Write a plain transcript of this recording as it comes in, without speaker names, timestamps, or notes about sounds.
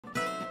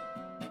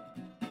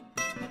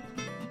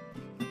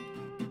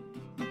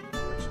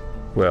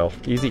Well,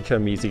 easy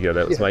come, easy go.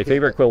 That was my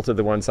favorite quilt of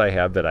the ones I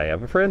have, but I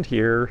have a friend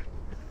here.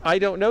 I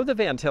don't know the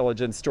Van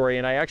Telligen story,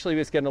 and I actually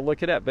was going to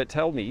look it up, but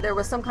tell me. There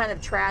was some kind of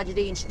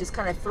tragedy, and she just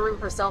kind of threw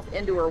herself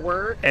into her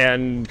work.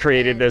 And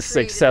created this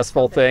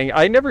successful thing.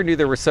 I never knew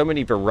there were so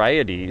many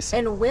varieties.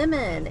 And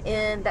women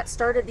that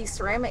started these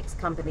ceramics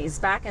companies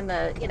back in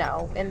the, you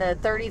know, in the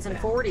 30s and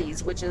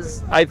 40s, which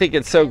is... I think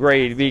it's so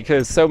great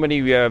because so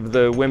many of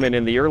the women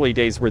in the early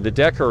days were the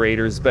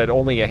decorators, but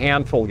only a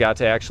handful got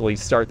to actually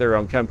start their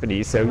own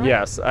company. So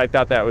yes, I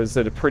thought that was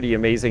a pretty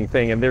amazing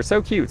thing, and they're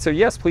so cute. So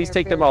yes, please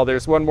take them all.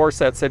 There's one more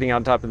set sitting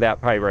on top of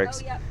that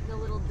Pyrex. Oh yeah, the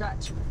little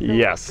Dutch.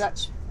 Yes.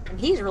 Dutch. And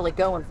he's really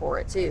going for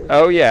it too.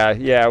 Oh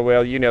yeah,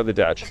 well, you know the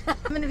Dutch. I'm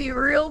gonna be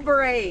real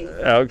brave.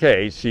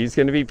 Okay, she's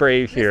gonna be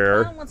brave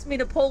here. Tom wants me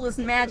to pull this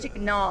magic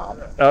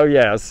knob. Oh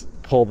yes,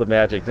 pull the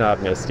magic knob,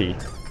 Misty.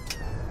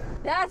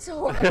 That's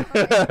horrible.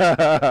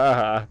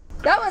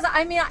 That was,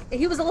 I mean,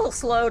 he was a little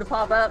slow to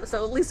pop up,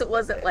 so at least it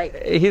wasn't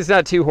like... He's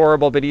not too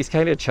horrible, but he's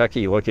kind of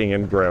Chucky looking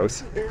and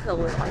gross. He is a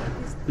little like...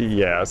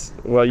 Yes.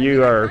 Well,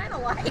 you are... I kind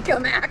of like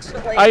him,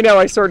 actually. I know,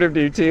 I sort of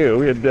do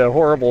too, in a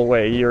horrible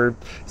way.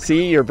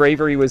 See, your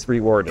bravery was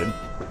rewarded.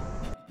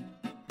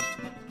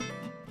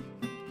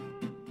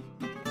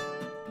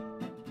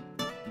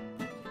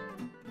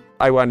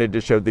 I wanted to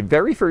show the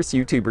very first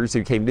YouTubers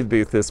who came to the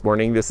booth this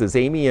morning. This is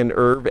Amy and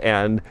Irv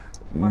and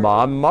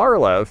Mom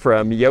Marla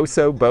from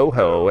Yoso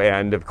Boho,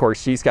 and of course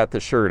she's got the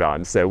shirt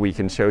on, so we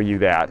can show you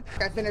that.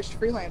 I finished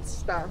freelance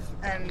stuff,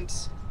 and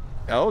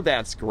oh,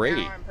 that's great.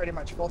 now I'm pretty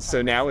much full-time.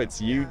 So now it's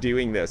you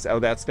doing this. Oh,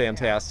 that's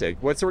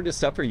fantastic. What sort of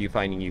stuff are you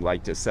finding you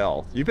like to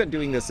sell? You've been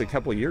doing this a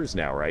couple of years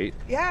now, right?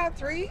 Yeah,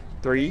 three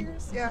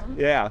years, yeah.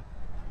 Yeah.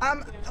 A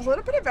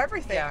little bit of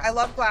everything. I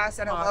love glass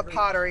and I love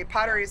pottery.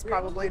 Pottery is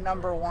probably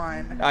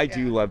 #1. I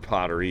do love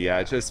pottery. Yeah,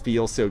 it just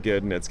feels so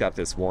good, and it's got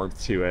this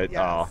warmth to it.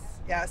 Yes. Oh.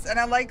 Yes, and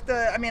I like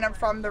I mean, I'm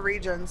from the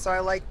region, so I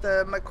like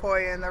the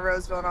McCoy and the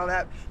Roseville and all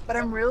that, but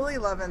I'm really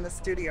loving the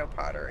studio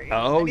pottery.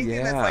 Oh,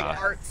 anything that's like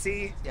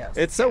artsy. Yes.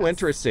 It's so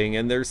interesting,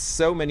 and there's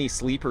so many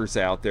sleepers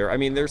out there. I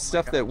mean, there's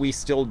stuff that we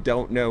still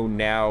don't know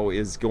now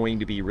is going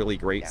to be really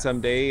great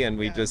someday, and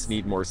we just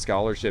need more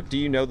scholarship. Do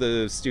you know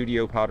the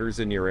studio potters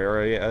in your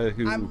area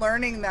who... I'm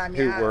learning them,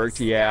 who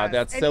worked? Yeah,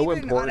 that's and so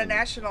even important. on a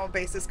national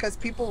basis, because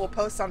people will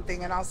post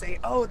something and I'll say,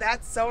 oh,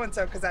 that's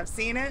so-and-so, because I've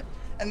seen it.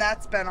 And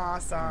that's been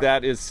awesome.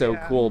 That is so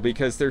cool,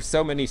 because there's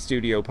so many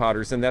studio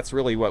potters, and that's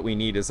really what we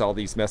need, is all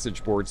these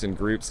message boards and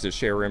groups to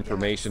share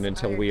information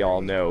until we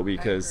all know,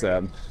 because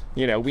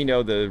you know, we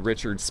know the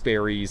Richard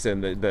Sperry's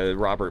and the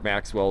Robert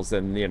Maxwell's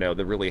and, you know,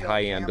 the really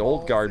high-end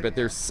old guard, but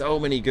there's so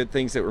many good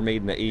things that were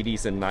made in the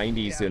 80s and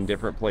 90s in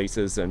different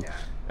places, and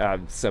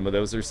some of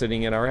those are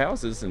sitting in our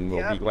houses, and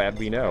we'll be glad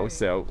we know.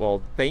 So,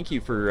 well, thank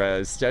you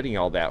for studying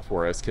all that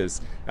for us, because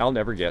I'll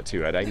never get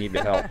to it. I need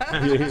the help.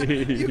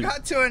 You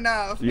got to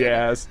enough.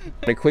 Yes. I'm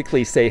going to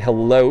quickly say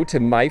hello to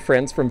my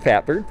friends from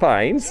Fatbird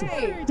Pines.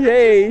 Yay.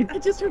 Yay. I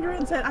just turned around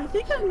and said, I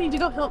think I need to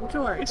go help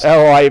George.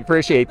 Oh, I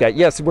appreciate that.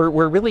 Yes, we're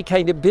really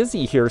kind of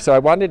busy here, so I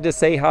wanted to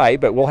say hi,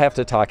 but we'll have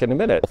to talk in a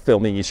minute.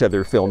 Filming each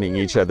other, filming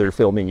each other,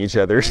 filming each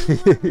other.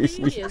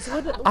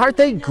 Aren't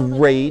they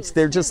great?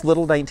 They're just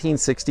little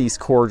 1960s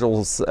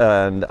cordials,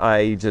 and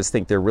I just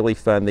think they're really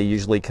fun. They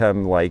usually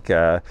come like,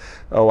 oh,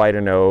 I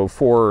don't know,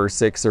 4 or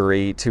 6 or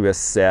 8 to a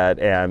set,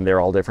 and they're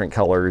all different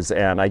colors,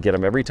 and I get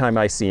them every time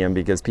I see them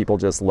because people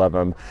just love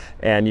them,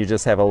 and you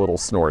just have a little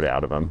snort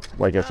out of them,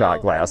 like a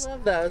shot glass,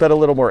 but a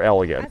little more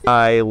elegant.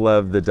 I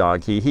love the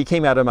donkey. He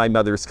came out of my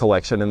mother's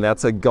collection, and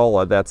that's a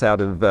Gullah that's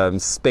out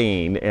of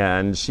Spain,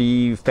 and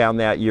she found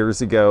that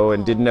years ago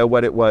and didn't know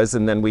what it was,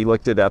 and then we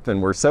looked it up,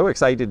 and we're so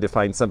excited to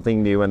find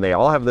something new, and they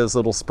all have those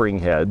little spring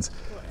heads.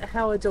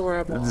 How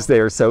adorable.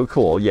 They're so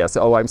cool. Yes.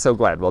 Oh, I'm so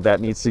glad. Well,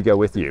 that needs to go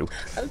with you.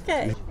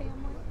 Okay.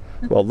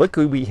 Well, look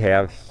who we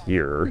have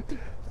here.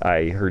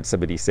 I heard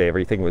somebody say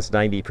everything was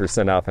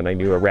 90% off, and I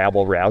knew a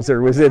rabble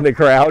rouser was in the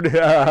crowd.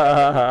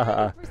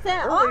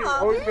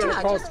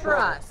 Just for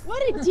us.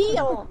 What a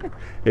deal.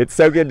 It's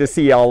so good to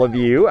see all of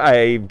you.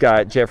 I've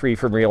got Jeffrey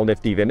from Real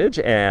Nifty Vintage,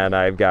 and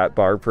I've got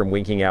Barb from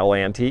Winking Owl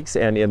Antiques,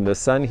 and in the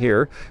sun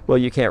here, well,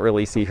 you can't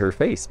really see her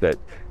face, but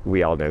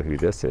we all know who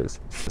this is.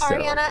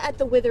 Ariana at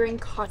the Withering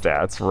Cottage.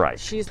 That's right.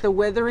 She's the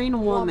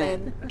Withering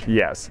Woman.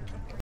 Yes.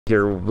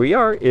 Here we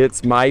are.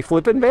 It's my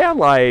flippin' van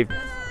life.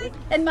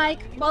 And Mike.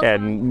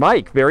 And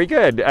Mike, very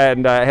good.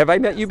 And have I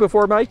met you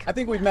before, Mike? I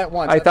think we've met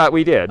once. I thought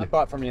we did. I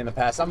bought from you in the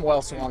past. I'm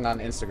well swung on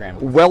Instagram.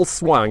 Well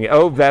swung.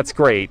 Oh, that's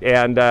great.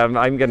 And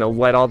I'm going to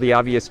let all the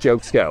obvious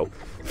jokes go.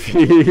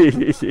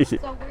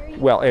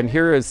 Well, and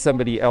here is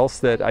somebody else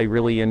that I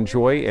really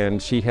enjoy,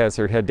 and she has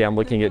her head down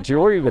looking at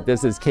jewelry, but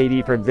this is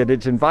Katie from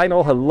Vintage and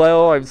Vinyl.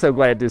 Hello, I'm so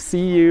glad to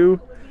see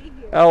you.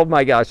 Oh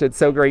my gosh, it's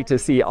so great to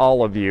see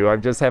all of you.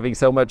 I'm just having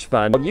so much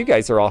fun. Well, you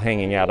guys are all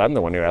hanging out. I'm the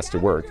one who has to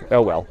work.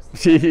 Oh well.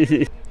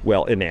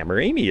 Well,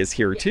 Enamour Amy is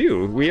here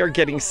too. We are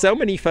getting so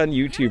many fun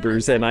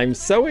YouTubers, and I'm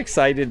so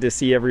excited to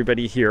see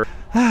everybody here.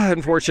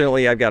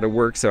 Unfortunately, I've got to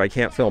work, so I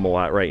can't film a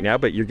lot right now,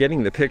 but you're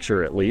getting the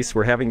picture at least.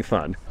 We're having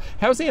fun.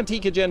 How's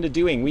Antique Agenda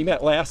doing? We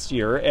met last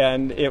year,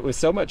 and it was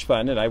so much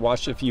fun, and I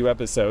watched a few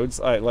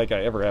episodes, like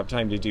I ever have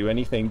time to do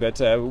anything,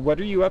 but what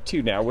are you up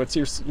to now? What's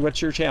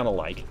your channel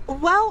like?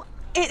 Well,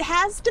 it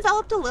has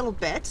developed a little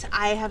bit.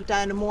 I have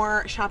done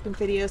more shopping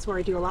videos where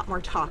I do a lot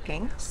more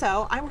talking.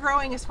 So I'm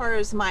growing as far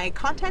as my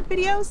content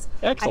videos.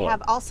 Excellent. I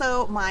have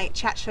also my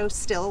chat show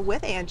still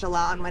with Angela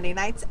on Monday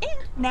nights,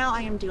 and now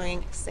I am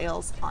doing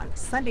sales on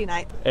Sunday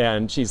night.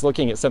 And she's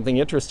looking at something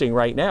interesting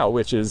right now,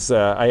 which is,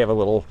 I have a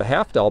little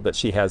half doll, but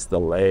she has the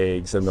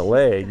legs and the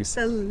legs.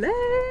 The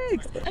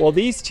legs! Well,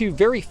 these two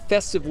very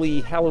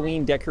festively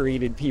Halloween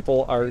decorated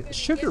people are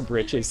Sugar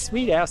Britches,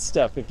 sweet ass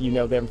stuff if you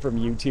know them from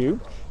YouTube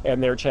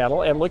and their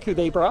channel. And look who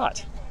they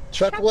brought.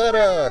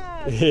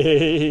 Chuckwetta!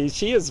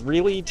 She is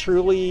really,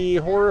 truly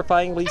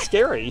horrifyingly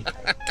scary.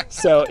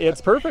 So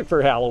it's perfect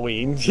for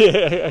Halloween.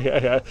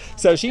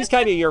 So she's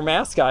kind of your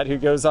mascot who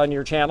goes on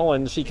your channel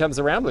and she comes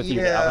around with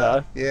you now,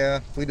 huh? Yeah,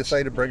 we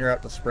decided to bring her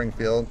out to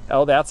Springfield.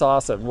 Oh, that's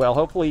awesome. Well,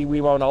 hopefully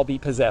we won't all be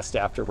possessed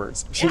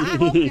afterwards.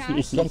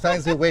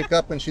 Sometimes we wake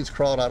up and she's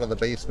crawled out of the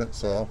basement,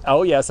 so.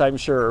 Oh, yes, I'm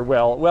sure.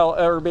 Well,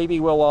 or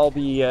maybe we'll all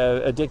be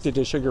addicted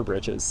to Sugar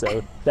Britches,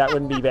 so that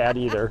wouldn't be bad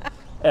either.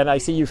 And I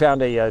see you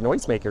found a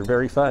noisemaker.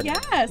 Very fun.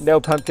 Yes. No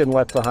pumpkin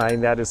left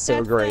behind. That is so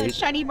That's great. the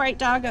Shiny Bright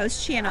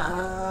Doggos channel.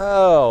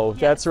 Oh,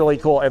 that's really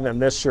cool. And then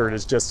this shirt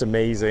is just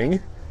amazing.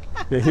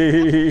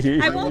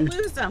 I won't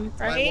lose them,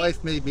 right? My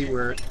wife made me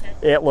wear it.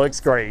 It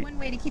looks great. One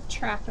way to keep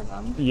track of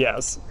them.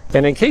 Yes.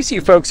 And in case you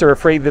folks are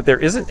afraid that there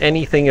isn't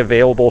anything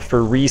available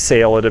for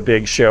resale at a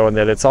big show and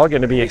that it's all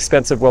going to be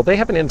expensive, well, they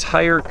have an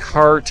entire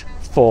cart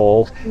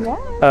full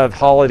of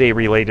holiday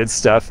related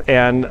stuff.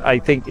 And I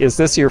think, is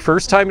this your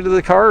first time into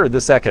the car or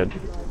the second?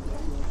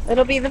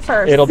 It'll be the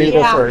first. It'll be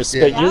the first,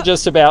 but you're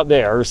just about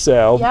there,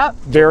 so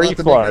very We'll have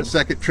to fun. make a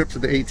second trip to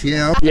the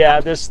ATM. Yeah,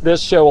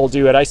 this show will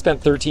do it. I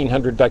spent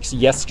 $1,300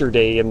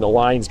 yesterday in the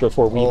lines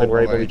before we even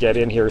were able to get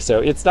in here, so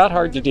it's not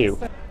hard to do.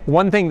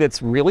 One thing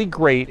that's really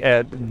great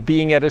at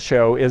being at a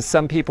show is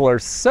some people are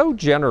so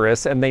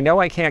generous and they know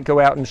I can't go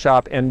out and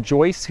shop, and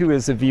Joyce, who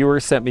is a viewer,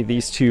 sent me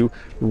these two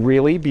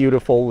really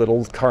beautiful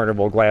little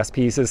carnival glass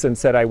pieces and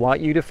said, I want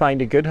you to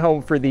find a good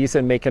home for these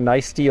and make a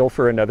nice deal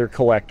for another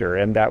collector.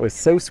 And that was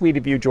so sweet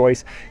of you,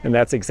 Joyce, and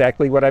that's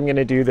exactly what I'm going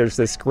to do. There's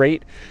this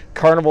great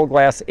carnival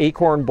glass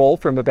acorn bowl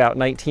from about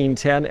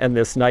 1910 and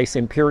this nice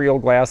imperial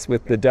glass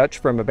with the Dutch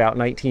from about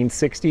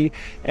 1960,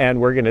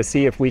 and we're going to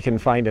see if we can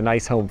find a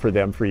nice home for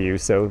them for you.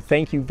 So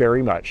thank you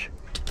very much.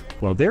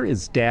 Well, there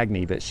is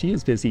Dagny, but she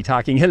is busy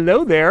talking.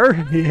 Hello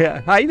there.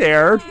 Yeah. Hi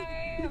there.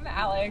 Hi, I'm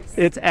Alex.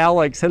 It's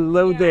Alex.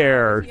 Hello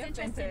there.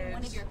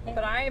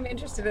 But I am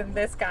interested in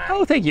this guy.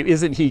 Oh, thank you.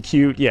 Isn't he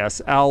cute?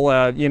 Yes.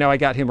 I'll, you know, I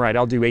got him right.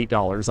 I'll do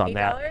 $8 on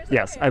that. $8?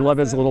 Yes. Okay, I love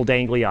his awesome. little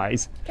dangly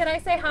eyes. Can I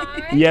say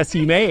hi? Yes,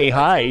 you may.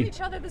 Hi. Each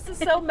other. This is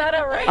so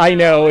meta right I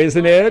know, now.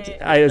 isn't it?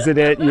 Isn't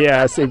it?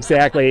 Yes,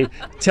 exactly.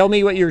 Tell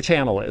me what your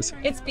channel is.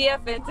 It's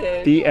BF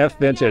Vintage. BF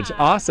Vintage. Yeah.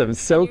 Awesome.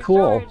 So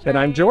cool. George, And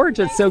I'm right? George.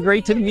 It's so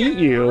great to meet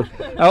you.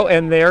 Oh,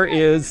 and there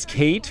is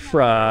Kate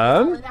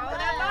from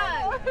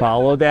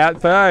Follow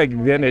That Bug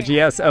Vintage.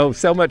 Yes. Oh,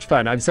 so much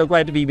fun. I'm so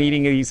glad to be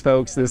meeting these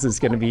folks. This is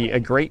going to be a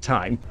great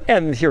time.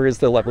 And here is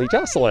the lovely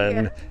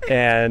Jocelyn.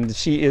 And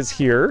she is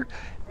here.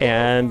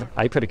 And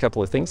I put a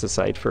couple of things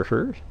aside for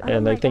her,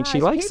 and I think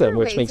she likes them,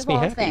 which makes me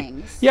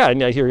happy. Yeah,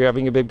 and I hear you're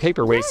having a big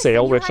paperweight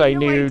sale, which I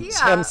knew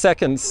 10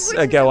 seconds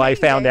ago I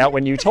found out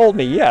when you told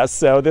me. Yes,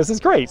 so this is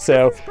great.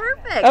 So,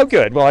 Perfect. oh,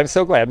 good. Well, I'm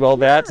so glad. Well,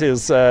 that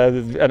is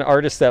an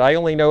artist that I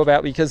only know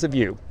about because of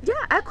you. Yeah,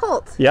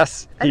 Eccles.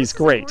 Yes, he's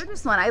great.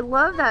 Gorgeous one. I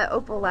love that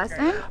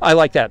opalescent. I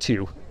like that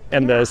too.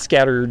 And the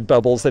scattered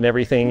bubbles and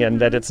everything, and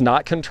that it's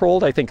not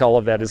controlled. I think all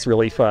of that is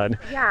really fun.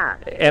 Yeah.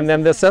 And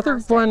then this other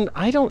one,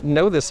 I don't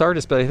know this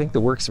artist, but I think the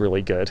work's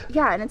really good.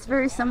 Yeah, and it's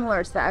very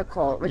similar to the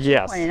Eccles, which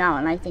Yes. you pointed out,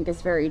 and I think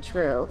is very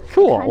true.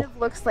 Cool. It kind of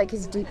looks like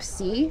his deep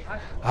sea.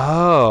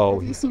 Oh.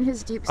 Have you seen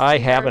his deep sea? I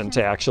haven't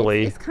version?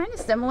 actually. It's kind of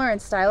similar in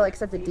style,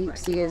 except the deep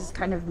sea is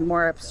kind of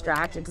more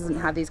abstract. It doesn't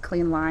have these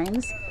clean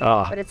lines,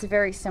 but it's a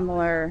very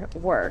similar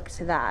work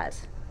to that.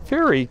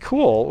 Very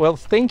cool. Well,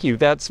 thank you.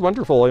 That's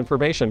wonderful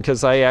information,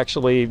 because I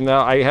actually, no,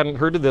 I hadn't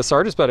heard of this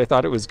artist, but I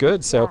thought it was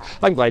good. So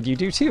I'm glad you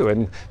do too.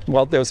 And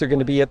well, those are going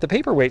to be at the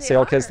paperweight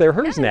sale because they're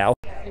hers now.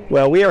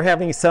 Well, we are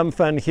having some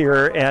fun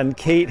here, and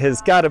Kate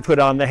has got to put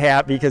on the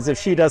hat, because if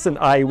she doesn't,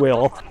 I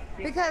will.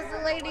 Because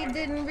the lady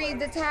didn't read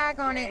the tag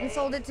on it and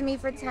sold it to me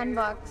for 10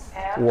 bucks.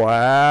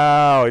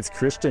 Wow, it's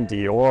Christian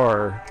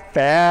Dior.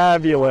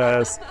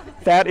 Fabulous.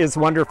 That is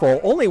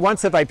wonderful. Only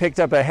once have I picked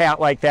up a hat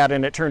like that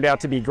and it turned out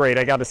to be great.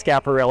 I got a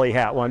Schiaparelli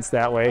hat once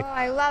that way. Oh,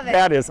 I love it.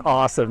 That is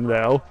awesome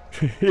though.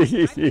 I feel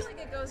like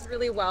it goes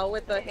really well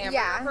with the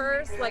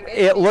hamburger purse. Like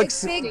It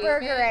looks. Big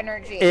burger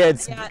energy.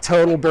 It's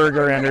total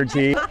burger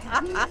energy.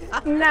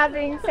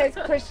 Nothing says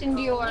Christian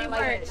Dior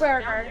like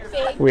burger.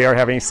 We are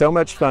having so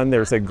much fun.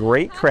 There's a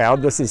great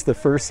crowd. This is the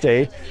first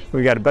day.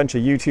 We got a bunch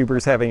of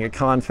YouTubers having a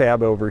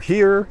confab over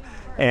here,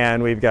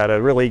 and we've got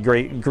a really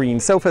great green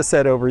sofa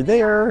set over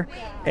there,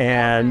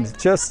 and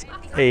just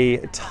a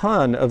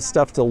ton of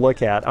stuff to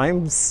look at.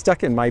 I'm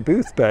stuck in my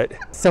booth, but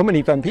so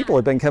many fun people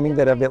have been coming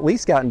that I've at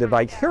least gotten to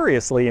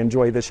vicariously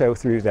enjoy the show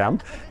through them.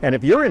 And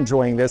if you're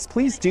enjoying this,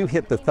 please do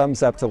hit the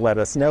thumbs up to let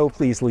us know.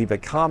 Please leave a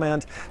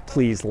comment,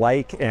 please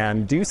like,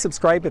 and do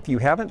subscribe if you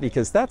haven't,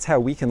 because that's how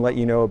we can let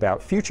you know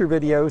about future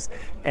videos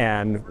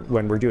and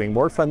when we're doing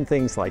more fun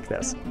things like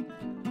this.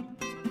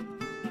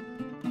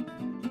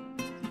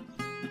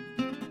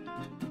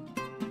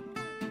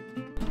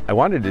 I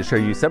wanted to show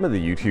you some of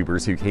the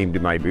YouTubers who came to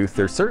my booth.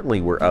 There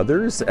certainly were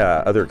others,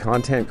 other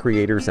content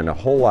creators, and a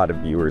whole lot of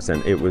viewers,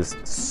 and it was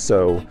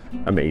so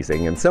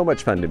amazing and so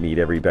much fun to meet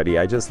everybody.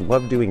 I just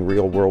love doing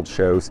real world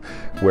shows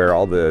where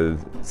all the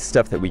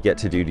stuff that we get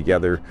to do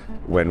together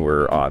when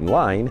we're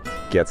online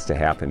gets to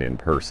happen in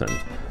person.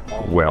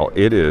 Well,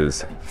 it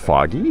is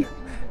foggy.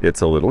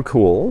 It's a little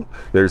cool.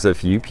 There's a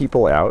few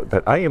people out,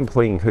 but I am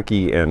playing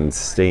hooky and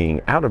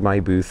staying out of my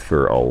booth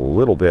for a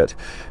little bit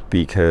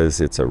because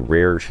it's a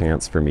rare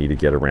chance for me to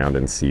get around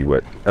and see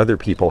what other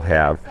people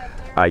have.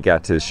 I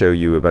got to show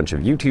you a bunch of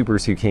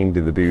YouTubers who came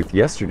to the booth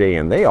yesterday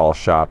and they all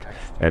shopped,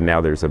 and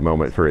now there's a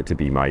moment for it to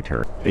be my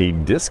turn. A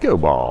disco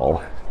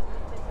ball.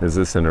 Is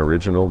this an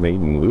original made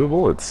in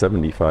Louisville? It's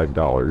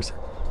 $75.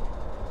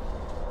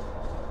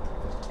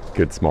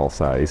 Good small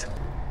size.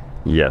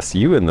 Yes,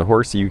 you and the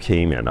horse you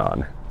came in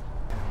on.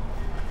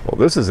 Well,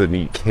 this is a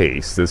neat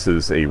case. This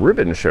is a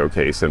ribbon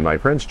showcase, and my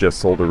friends just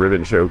sold a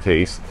ribbon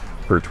showcase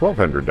for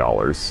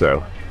 $1,200.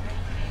 So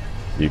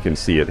you can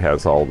see it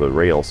has all the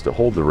rails to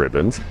hold the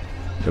ribbons,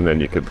 and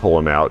then you could pull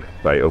them out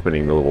by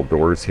opening the little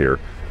doors here.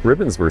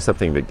 Ribbons were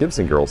something that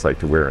Gibson girls like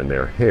to wear in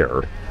their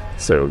hair.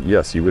 So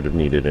yes, you would have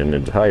needed an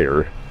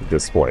entire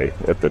display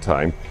at the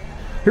time.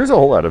 Here's a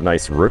whole lot of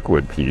nice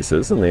Rookwood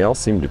pieces, and they all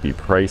seem to be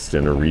priced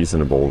in a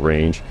reasonable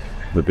range.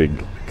 The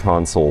big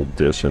console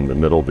dish in the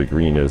middle, the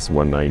green, is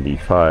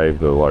 $195.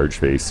 The large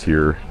vase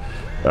here,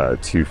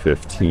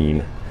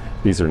 $215.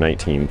 These are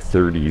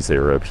 1930s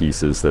era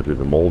pieces that are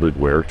the molded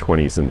ware,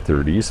 20s and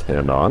 30s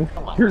and on.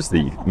 Here's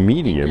the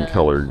medium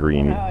color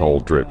green hull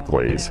drip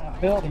glaze.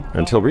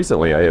 Until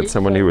recently, I had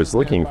someone who was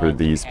looking for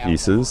these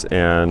pieces,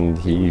 and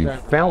he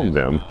found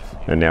them,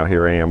 and now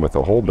here I am with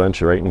a whole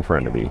bunch right in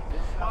front of me.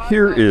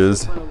 Here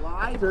is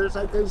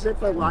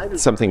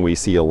something we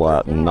see a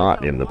lot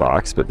not in the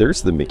box, but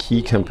there's the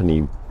McKee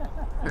Company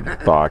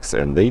box,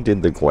 and they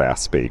did the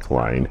glass bake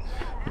line.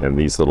 And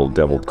these little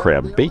deviled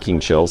crab baking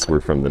shells were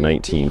from the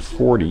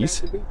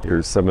 1940s.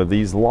 Here's some of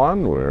these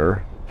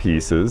lawnware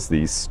pieces,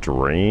 these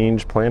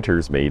strange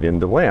planters made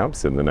into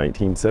lamps in the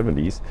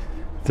 1970s.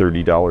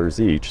 $30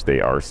 each. They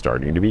are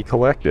starting to be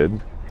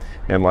collected.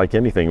 And like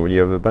anything, when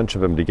you have a bunch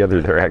of them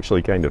together, they're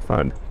actually kind of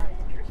fun.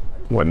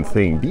 One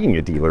thing being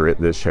a dealer at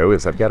this show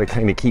is I've got to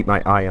kind of keep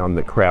my eye on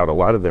the crowd. A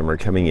lot of them are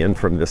coming in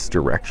from this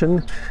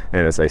direction,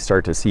 and as I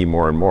start to see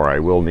more and more, I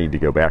will need to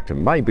go back to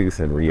my booth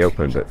and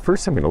reopen. But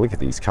first I'm going to look at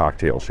these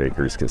cocktail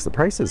shakers, because the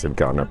prices have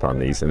gone up on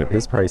these, and if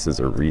his prices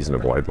are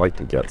reasonable, I'd like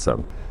to get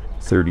some.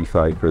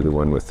 $35 for the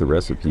one with the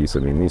recipes. I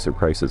mean, these are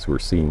prices we're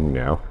seeing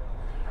now.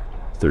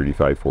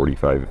 $35,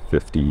 $45,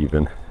 $50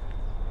 even.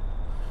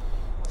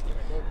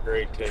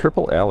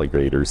 Triple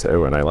alligators.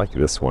 Oh, and I like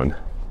this one.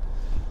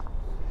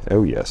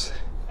 Oh yes,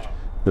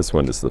 this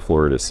one is the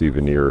Florida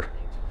Souvenir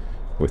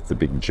with the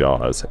big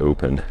jaws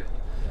open.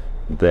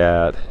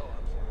 That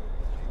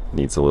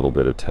needs a little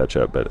bit of touch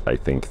up, but I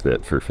think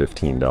that for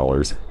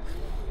 $15,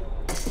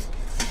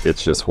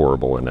 it's just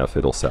horrible enough,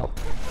 it'll sell.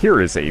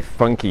 Here is a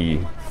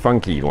funky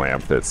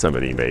lamp that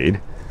somebody made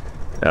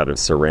out of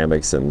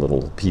ceramics and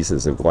little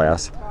pieces of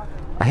glass.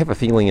 I have a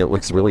feeling it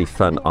looks really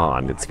fun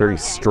on. It's very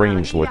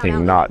strange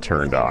looking not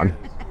turned on.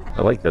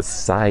 I like the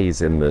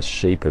size and the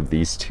shape of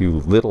these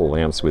two little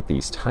lamps with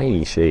these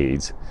tiny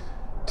shades.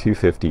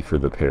 $2.50 for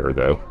the pair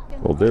though.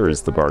 Well, there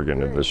is the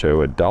bargain of the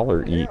show,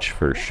 $1 each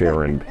for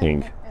Sharon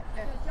Pink.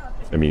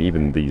 I mean,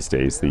 even these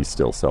days, these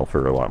still sell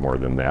for a lot more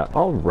than that.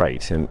 All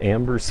right, an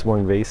amber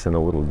swung vase and a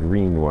little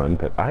green one,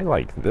 but I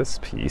like this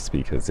piece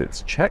because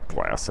it's check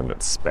glass and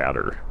it's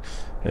spatter.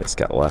 And it's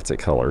got lots of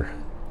color.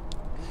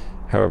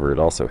 However, it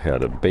also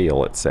had a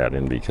bail it sat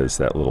in because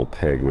that little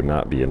peg would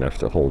not be enough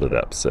to hold it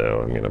up, so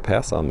I'm going to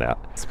pass on that.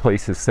 This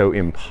place is so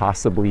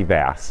impossibly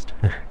vast.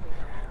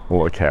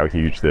 Look how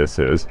huge this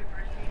is.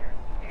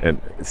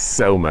 And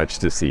so much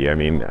to see. I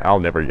mean,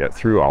 I'll never get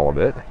through all of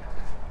it.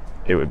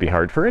 It would be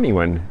hard for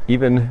anyone,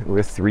 even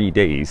with 3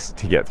 days,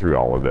 to get through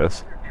all of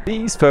this.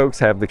 These folks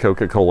have the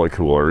Coca-Cola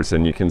coolers,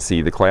 and you can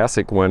see the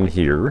classic one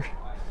here.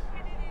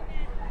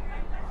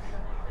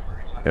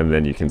 And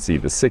then you can see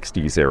the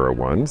 60s era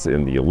ones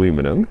in the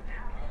aluminum.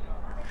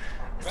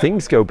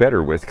 Things go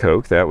better with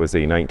Coke. That was a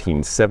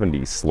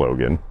 1970s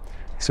slogan.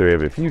 So we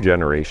have a few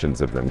generations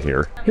of them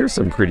here. Here's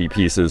some pretty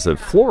pieces of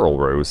floral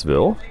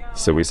Roseville.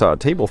 So we saw a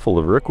table full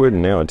of Rookwood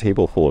and now a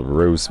table full of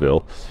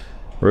Roseville.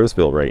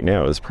 Roseville right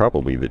now is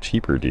probably the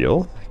cheaper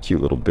deal.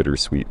 Cute little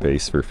bittersweet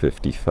vase for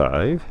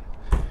 $55.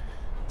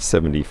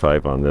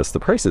 $75 on this. The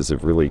prices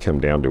have really come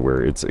down to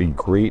where it's a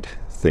great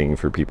thing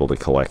for people to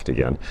collect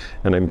again.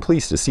 And I'm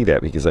pleased to see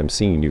that because I'm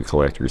seeing new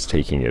collectors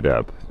taking it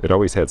up. It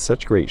always had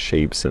such great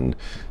shapes and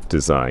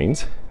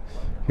designs.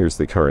 Here's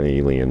the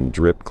carnelian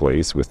drip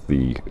glaze with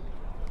the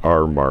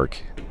R mark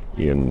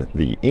in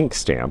the ink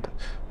stamp.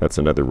 That's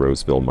another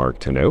Roseville mark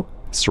to know.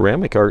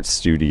 Ceramic art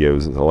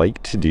studios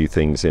like to do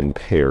things in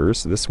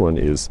pairs. This one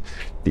is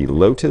the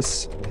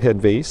Lotus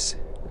head vase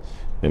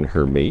and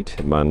her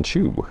mate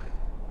Manchu.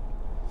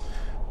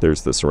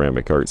 There's the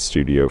ceramic art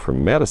studio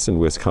from Madison,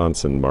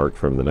 Wisconsin mark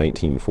from the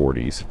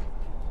 1940s.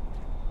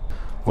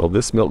 Well,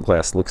 this milk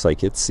glass looks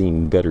like it's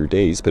seen better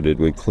days, but it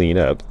would clean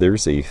up.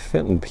 There's a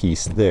Fenton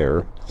piece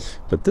there,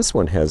 but this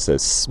one has a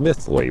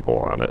Smith label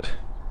on it.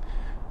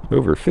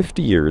 Over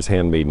 50 years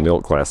handmade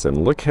milk glass,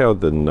 and look how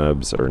the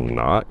nubs are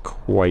not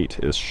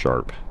quite as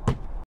sharp.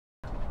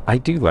 I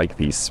do like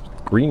these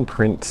green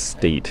print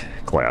state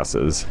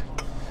glasses.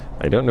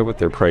 I don't know what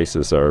their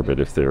prices are, but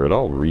if they're at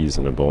all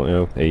reasonable, you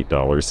know,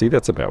 $8. See,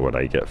 that's about what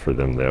I get for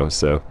them though,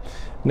 so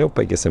nope,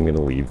 I guess I'm going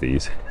to leave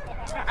these.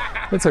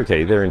 It's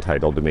okay, they're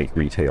entitled to make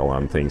retail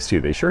on things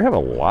too. They sure have a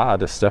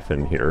lot of stuff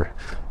in here.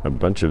 A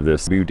bunch of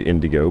this Mood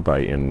Indigo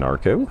by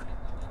Narco.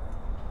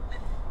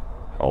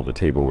 All the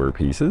tableware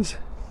pieces.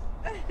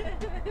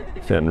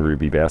 Fenton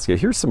Ruby basket.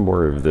 Here's some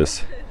more of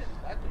this.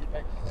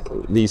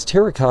 These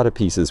terracotta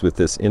pieces with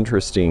this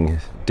interesting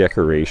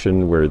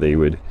decoration where they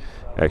would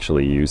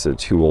actually use a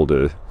tool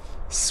to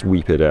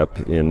sweep it up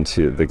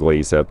into the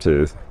glaze up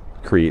to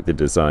create the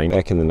design.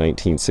 Back in the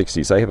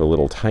 1960s, I have a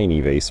little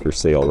tiny vase for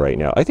sale right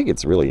now. I think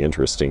it's really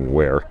interesting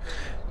ware,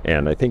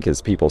 and I think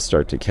as people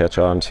start to catch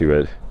on to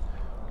it.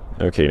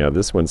 Okay, now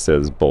this one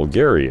says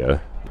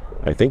Bulgaria.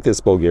 I think this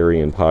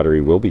Bulgarian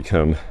pottery will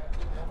become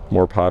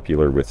more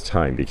popular with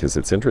time because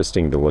it's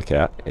interesting to look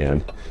at,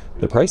 and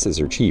the prices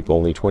are cheap,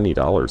 only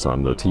 $20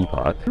 on the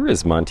teapot. Here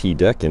is Monty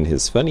Duck and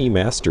his funny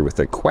master with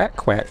a quack,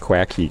 quack,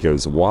 quack. He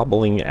goes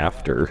wobbling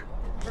after.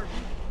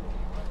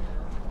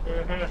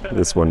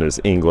 This one is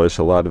English.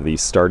 A lot of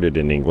these started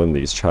in England,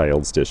 these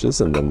child's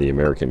dishes, and then the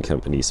American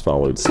companies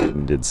followed suit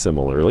and did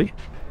similarly.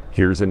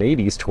 Here's an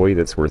 80s toy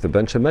that's worth a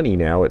bunch of money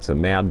now. It's a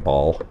Mad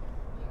Ball.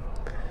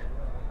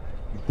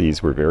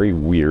 These were very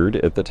weird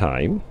at the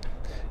time.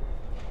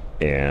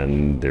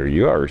 And there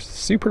you are,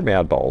 Super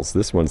Mad Balls.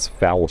 This one's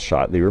Foul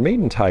Shot. They were made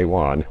in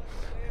Taiwan,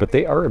 but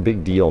they are a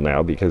big deal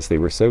now because they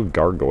were so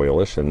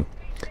gargoyle-ish, and,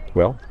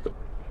 well,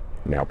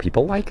 now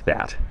people like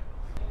that.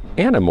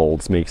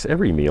 Animolds makes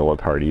every meal a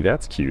party.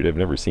 That's cute. I've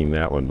never seen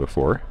that one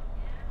before.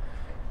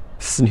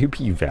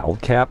 Snoopy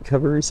valve cap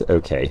covers?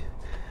 Okay.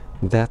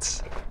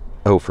 That's...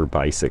 oh, for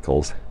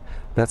bicycles.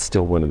 That's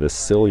still one of the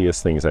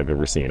silliest things I've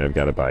ever seen. I've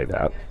got to buy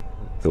that.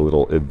 The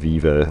little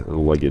Aviva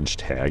luggage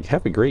tag.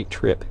 Have a great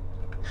trip.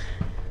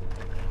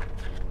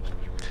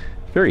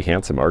 Very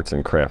handsome arts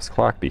and crafts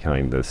clock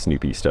behind the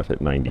Snoopy stuff at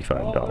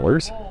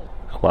 $95.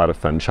 A lot of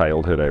fun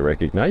childhood I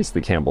recognize.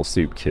 The Campbell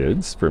Soup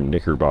Kids from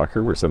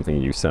Knickerbocker were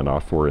something you sent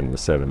off for in the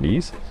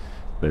 70s.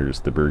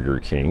 There's the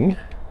Burger King.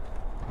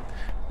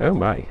 Oh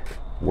my,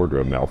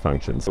 wardrobe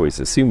malfunctions. I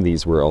always assumed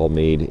these were all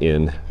made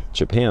in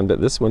Japan,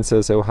 but this one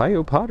says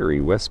Ohio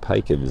Pottery, West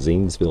Pike of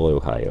Zanesville,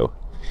 Ohio.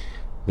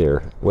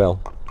 They're, well,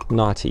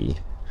 naughty.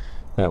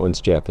 That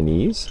one's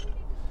Japanese.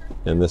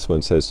 And this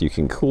one says you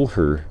can cool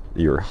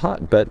your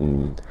hot butt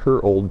in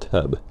her old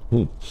tub.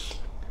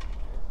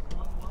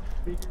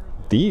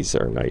 These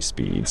are nice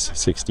beads.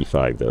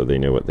 $65 though. They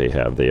know what they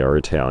have. They are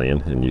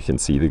Italian, and you can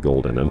see the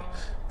gold in them.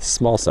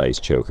 Small size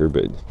choker,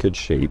 but good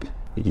shape.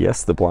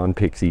 Yes, the blonde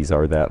pixies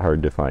are that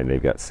hard to find.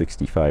 They've got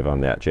 $65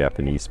 on that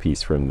Japanese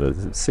piece from the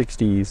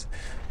 60s,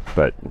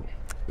 but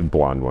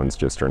blonde ones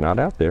just are not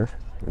out there.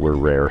 We're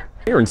rare.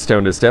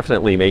 Ironstone is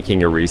definitely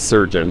making a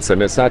resurgence,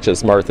 and it's not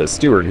just Martha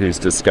Stewart who's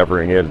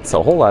discovering it. It's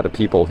a whole lot of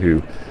people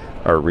who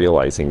are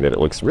realizing that it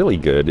looks really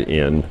good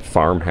in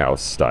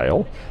farmhouse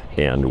style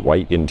and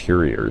white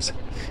interiors.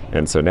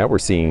 And so now we're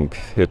seeing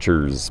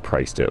pictures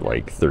priced at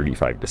like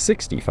 $35 to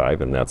 $65,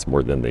 and that's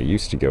more than they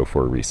used to go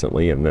for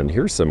recently. And then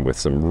here's some with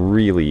some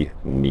really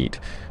neat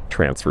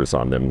transfers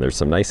on them. There's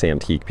some nice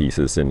antique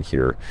pieces in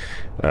here.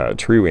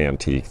 True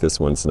antique. This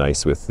one's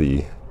nice with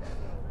the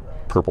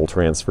purple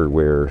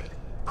transferware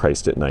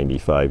priced at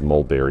 $95.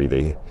 Mulberry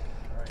they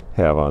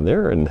have on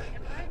there, and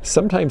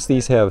sometimes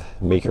these have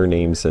maker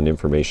names and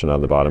information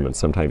on the bottom, and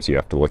sometimes you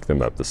have to look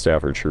them up. The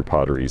Staffordshire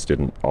Potteries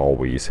didn't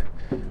always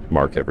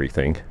mark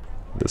everything.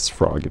 This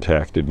frog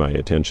attracted my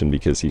attention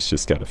because he's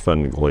just got a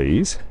fun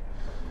glaze.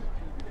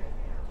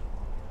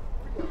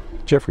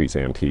 Jeffrey's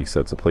Antiques,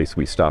 that's a place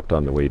we stopped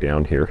on the way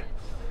down here.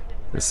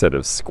 A set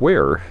of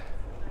square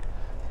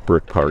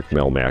Brook Park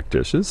Melmac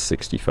dishes,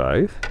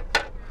 $65.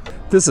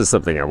 This is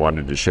something I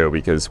wanted to show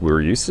because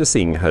we're used to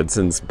seeing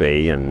Hudson's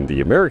Bay and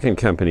the American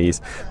companies,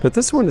 but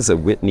this one is a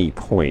Whitney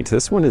Point.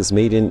 This one is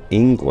made in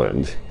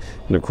England,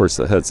 And of course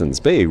the Hudson's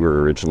Bay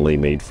were originally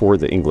made for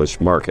the English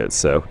market,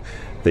 so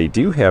they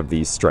do have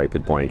these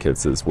striped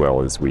blankets as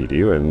well as we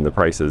do, and the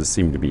prices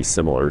seem to be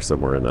similar,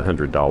 somewhere in the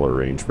 $100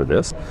 range for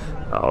this.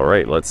 All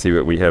right, let's see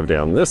what we have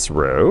down this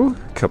row.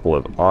 A couple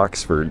of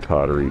Oxford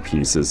pottery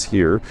pieces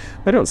here.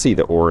 I don't see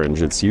the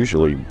orange, it's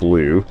usually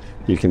blue.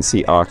 You can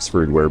see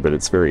Oxford ware, but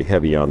it's very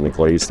heavy on the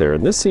glaze there.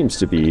 And this seems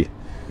to be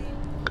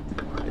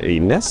a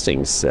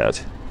nesting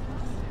set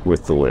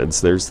with the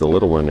lids. There's the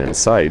little one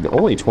inside.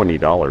 Only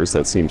 $20,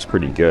 that seems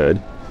pretty good.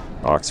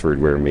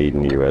 Oxford ware made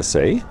in the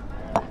USA.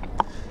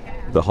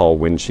 The Hall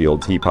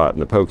windshield teapot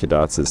and the polka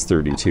dots is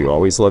 $32.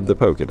 Always love the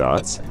polka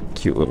dots.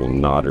 Cute little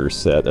nodder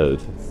set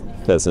of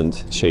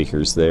pheasant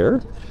shakers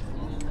there.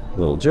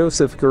 Little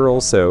Joseph Girl.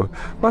 So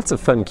lots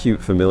of fun,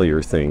 cute,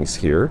 familiar things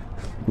here.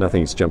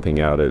 Nothing's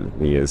jumping out at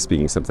me as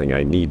being something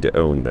I need to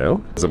own,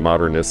 though. There's a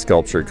modernist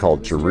sculpture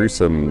called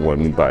Jerusalem,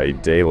 one by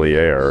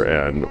Delier,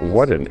 and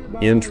what an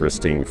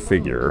interesting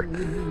figure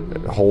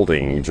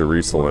holding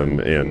Jerusalem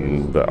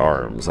in the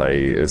arms. I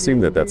assume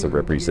that that's a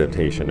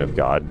representation of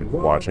God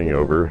watching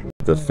over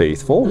the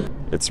faithful.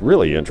 It's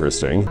really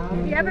interesting.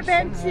 Have you ever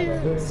been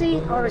to see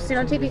or seen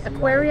on TV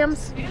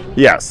aquariums?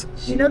 Yes.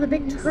 You know the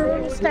big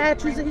turtle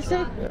statues that you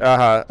see?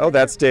 Oh,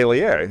 that's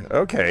Delier.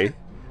 Okay.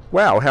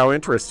 Wow, how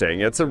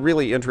interesting. It's a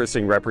really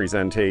interesting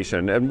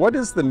representation. And what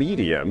is the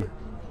medium?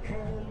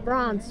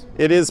 Bronze.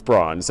 It is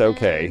bronze,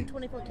 okay. And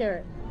 24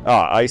 karat.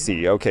 Ah, I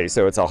see. Okay,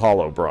 so it's a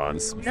hollow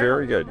bronze.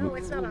 Very good. No,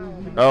 it's not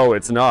hollow. Oh,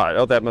 it's not.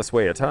 Oh, that must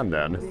weigh a ton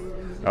then.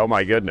 Oh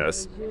my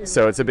goodness.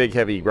 So it's a big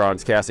heavy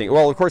bronze casting.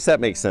 Well, of course that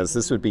makes sense.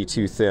 This would be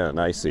too thin,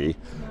 I see.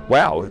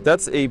 Wow,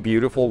 that's a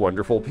beautiful,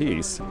 wonderful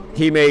piece.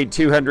 He made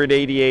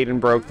 288 and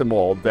broke the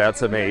mold.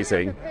 That's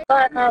amazing.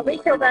 But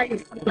retail value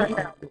is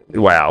 $25.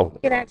 Wow.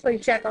 You can actually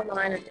check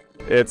online.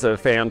 It's a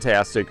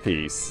fantastic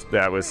piece.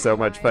 That was so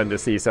much fun to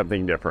see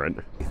something different.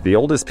 The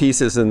oldest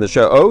pieces in the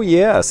show. Oh,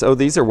 yes. Oh,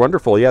 these are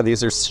wonderful. Yeah,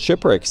 these are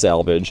shipwreck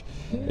salvage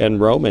and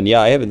Roman.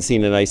 Yeah, I haven't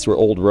seen a nice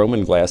old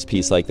Roman glass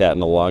piece like that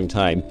in a long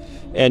time.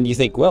 And you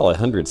think, well,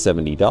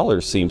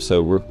 $170 seems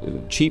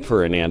so cheap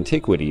for an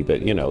antiquity,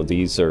 but you know,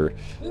 these were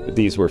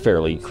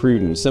fairly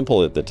crude and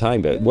simple at the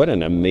time, but what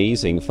an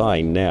amazing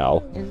find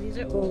now. And these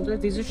are older.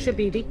 These are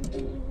Shabidi.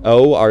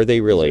 Oh, are they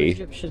really?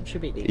 These are Egyptian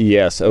Shabidi.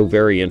 Yes. Oh,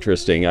 very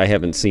interesting. I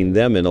haven't seen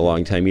them in a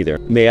long time either.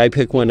 May I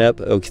pick one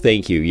up? Oh,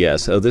 thank you.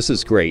 Yes. Oh, this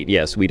is great.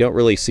 Yes, we don't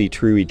really see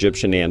true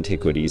Egyptian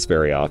antiquities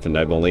very often.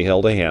 I've only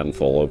held a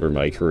handful over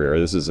my career.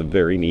 This is a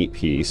very neat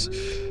piece.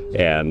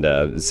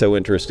 And so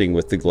interesting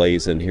with the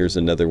glaze. And here's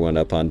another one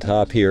up on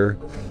top here.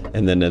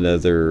 And then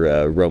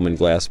another Roman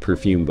glass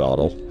perfume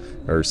bottle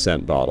or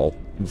scent bottle.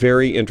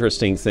 Very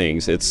interesting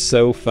things. It's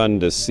so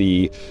fun to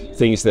see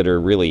things that are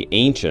really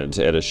ancient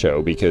at a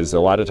show, because a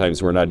lot of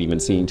times we're not even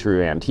seeing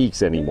true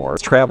antiques anymore.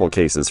 Travel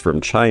cases from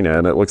China,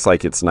 and it looks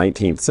like it's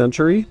 19th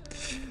century.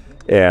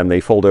 And they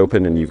fold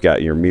open and you've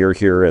got your mirror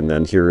here, and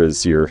then here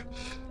is your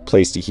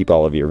place to keep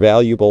all of your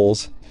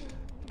valuables.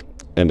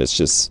 And it's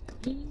just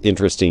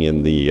interesting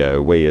in the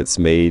way it's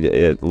made.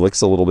 It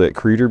looks a little bit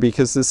cruder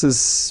because this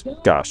is,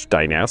 gosh,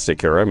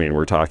 dynastic era. I mean,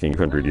 we're talking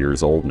 100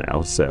 years old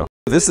now, so.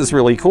 This is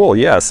really cool,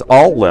 yes,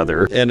 all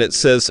leather. And it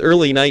says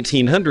early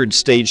 1900s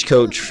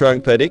stagecoach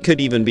trunk, but it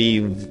could even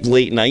be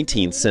late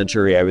 19th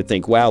century, I would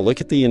think. Wow, look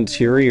at the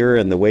interior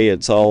and the way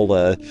it's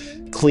all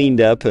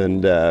cleaned up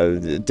and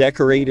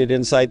decorated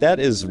inside. That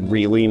is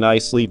really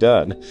nicely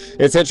done.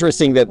 It's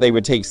interesting that they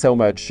would take so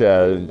much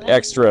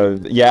extra,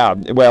 yeah,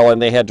 well,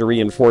 and they had to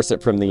reinforce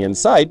it from the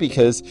inside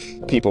because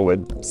people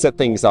would set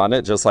things on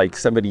it just like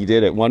somebody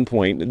did at one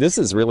point. This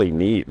is really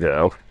neat,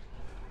 though.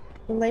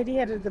 The lady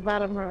had at the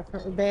bottom of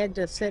her bed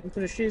to sit and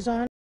put her shoes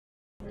on.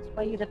 That's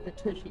why you'd have to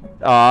tush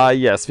it.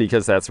 Yes,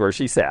 because that's where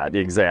she sat.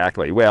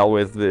 Exactly. Well,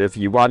 if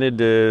you wanted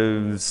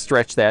to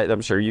stretch that,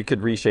 I'm sure you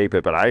could reshape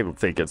it, but I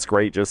think it's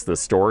great. Just the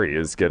story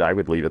is good. I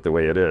would leave it the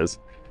way it is.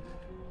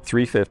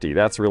 $350.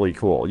 That's really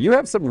cool. You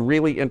have some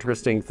really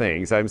interesting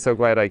things. I'm so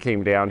glad I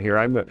came down here.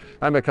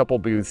 I'm a couple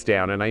booths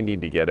down, and I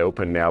need to get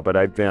open now, but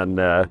I've been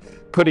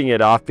putting it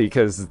off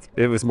because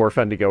it was more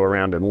fun to go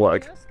around and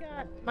look.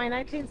 My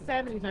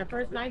 1970s, my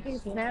first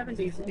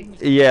 1970s.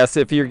 Yes,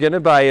 if you're going to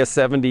buy a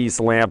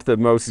 70s lamp, the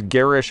most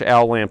garish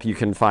owl lamp you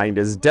can find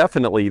is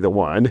definitely the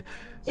one.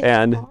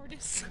 And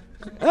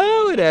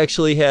oh, it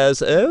actually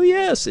has, oh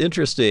yes,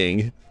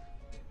 interesting.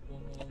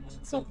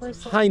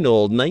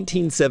 Heinold,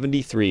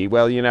 1973.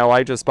 Well, you know,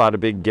 I just bought a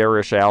big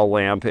garish owl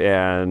lamp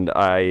and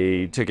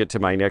I took it to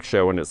my next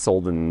show and it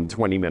sold in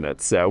 20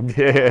 minutes. So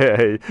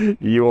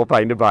you will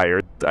find a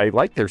buyer. I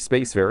like their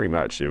space very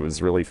much. It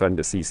was really fun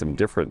to see some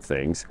different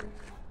things.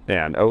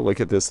 And oh,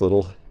 look at this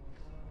little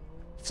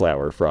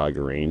flower frog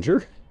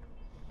arranger.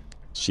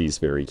 She's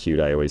very cute.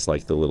 I always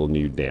like the little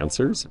nude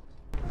dancers.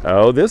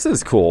 Oh, this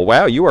is cool.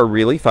 Wow, you are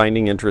really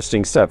finding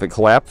interesting stuff. A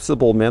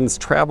collapsible men's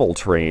travel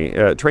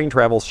train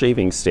travel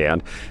shaving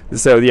stand.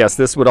 So yes,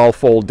 this would all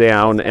fold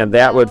down and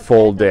that would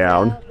fold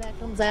down. That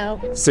comes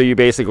out. So you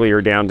basically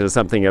are down to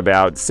something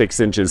about 6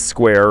 inches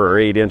square or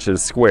 8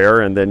 inches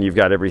square, and then you've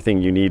got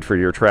everything you need for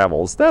your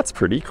travels. That's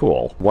pretty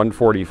cool.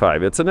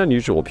 $145. It's an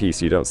unusual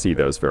piece. You don't see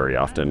those very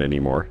often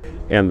anymore.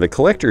 And the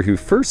collector who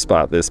first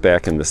bought this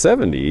back in the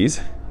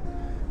 70s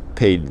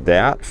paid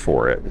that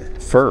for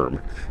it,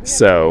 firm.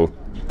 So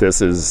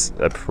this is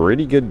a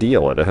pretty good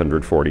deal at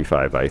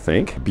 $145, I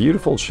think.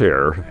 Beautiful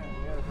chair.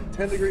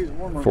 10 degrees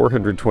warmer.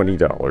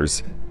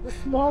 $420. The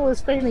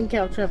smallest fainting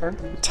couch ever.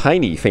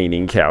 Tiny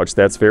fainting couch.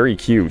 That's very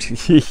cute.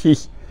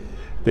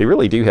 They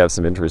really do have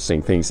some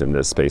interesting things in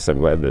this space. I'm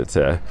glad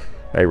that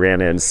I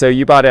ran in. So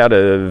you bought out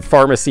a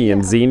pharmacy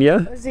in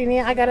Xenia?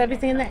 Xenia, I got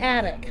everything in the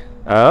attic.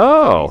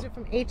 Oh. These are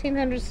from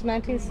 1800s to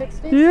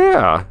 1960s.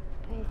 Yeah.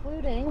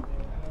 Including.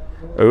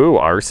 Oh,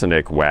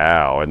 arsenic!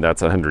 Wow, and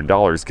that's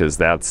 $100 because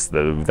that's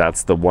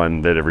the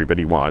one that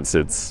everybody wants.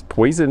 It's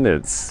poison.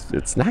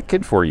 It's not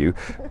good for you,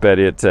 but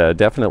it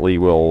definitely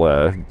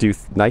will do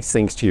nice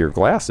things to your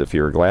glass if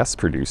you're a glass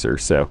producer.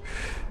 So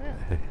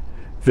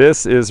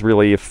this is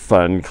really a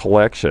fun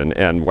collection,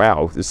 and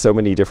wow, there's so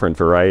many different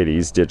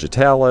varieties.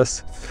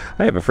 Digitalis.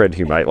 I have a friend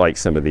who might like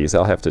some of these.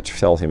 I'll have to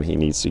tell him he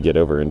needs to get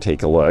over and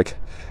take a look.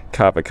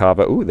 Kava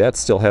Kava. Ooh, that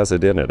still has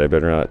it in it. I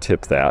better not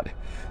tip that.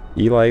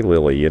 Eli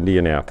Lilly,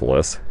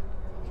 Indianapolis.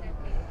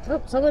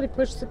 Oh, somebody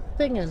pushed the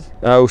thing in.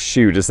 Oh,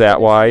 shoot. Is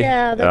that why?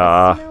 Yeah,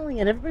 they're smelling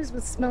it. Everybody's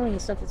been smelling the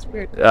stuff. It's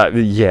weird.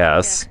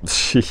 Yes.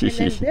 Yeah. And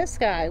then this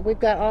guy, we've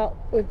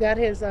got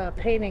his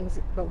paintings,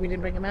 but we didn't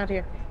bring him out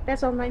here.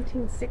 That's all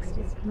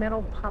 1960s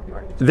metal pop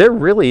art. They're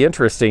really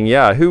interesting.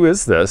 Yeah. Who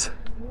is this?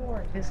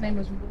 Ward. His name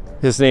was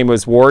Ward. His name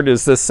was Ward.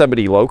 Is this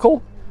somebody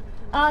local?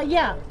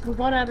 Yeah. We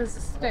bought out his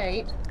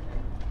estate.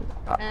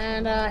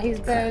 And he's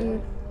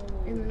been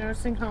in the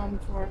nursing home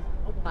for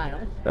a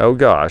while. Oh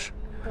gosh.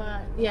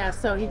 But yeah,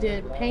 so he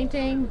did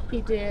painting,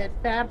 he did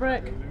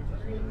fabric,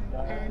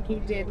 and he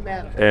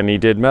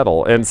did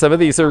metal. And some of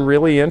these are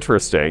really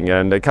interesting,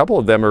 and a couple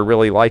of them are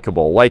really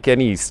likable. Like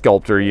any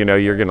sculptor, you know,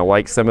 you're going to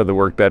like some of the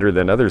work better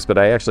than others, but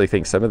I actually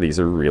think some of these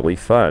are really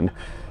fun.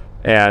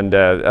 And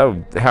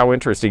oh, how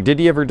interesting. Did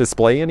he ever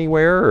display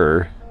anywhere,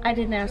 or? I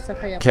didn't ask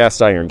if I ever.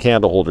 Cast iron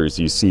candle holders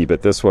you see,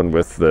 but this one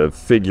with the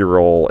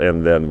figural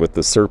and then with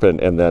the serpent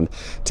and then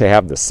to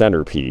have the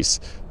centerpiece,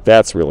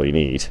 that's really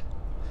neat.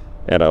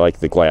 And I like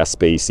the glass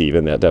base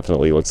even. That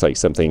definitely looks like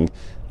something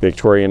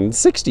Victorian.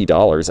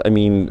 $60. I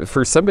mean,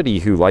 for somebody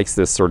who likes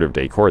this sort of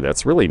decor,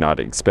 that's really not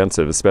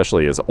expensive,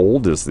 especially as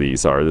old as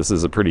these are. This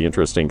is a pretty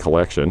interesting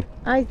collection.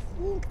 I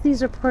think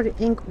these are part of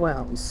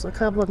inkwells. A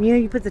couple of them. You know,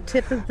 you put the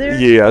tip of there.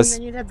 Yes. And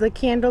then you'd have the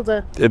candle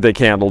to... The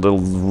candle to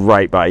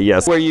right by,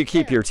 yes. Where you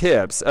keep your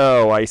tips.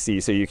 Oh, I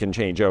see. So you can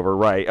change over,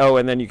 right. Oh,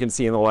 and then you can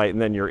see in the light,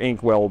 and then your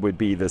inkwell would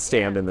be the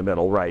stand in the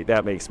middle. Right.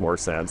 That makes more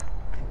sense.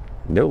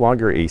 No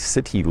longer a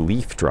city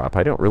leaf drop.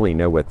 I don't really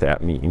know what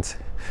that means.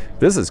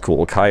 This is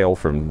cool. Kyle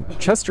from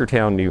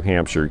Chestertown, New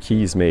Hampshire.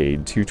 Keys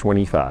made,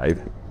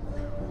 $225.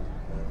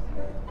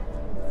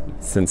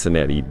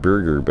 Cincinnati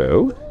Burger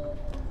Bow.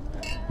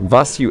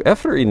 Was you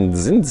ever in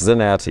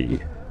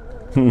Cincinnati?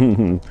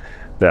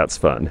 That's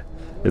fun.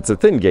 It's a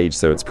thin gauge,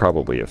 so it's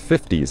probably a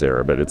 50s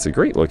era, but it's a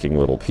great looking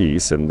little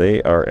piece, and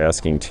they are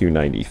asking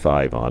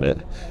 $295 on it.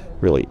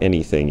 Really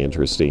anything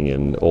interesting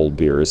in old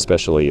beer,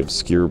 especially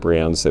obscure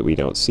brands that we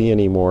don't see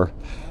anymore,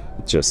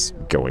 just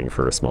going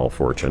for a small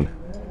fortune.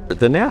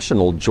 The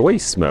National Joy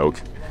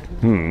Smoke.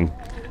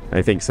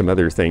 I think some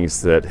other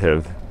things that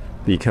have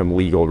become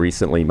legal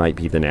recently might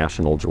be the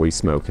National Joy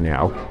Smoke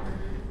now.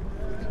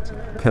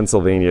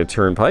 Pennsylvania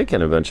Turnpike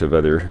and a bunch of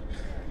other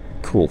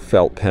cool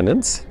felt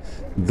pennants.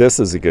 This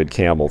is a good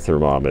camel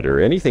thermometer.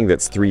 Anything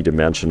that's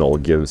three-dimensional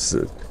gives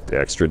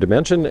extra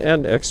dimension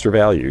and extra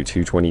value.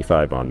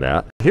 $225 on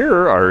that.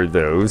 Here are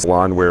those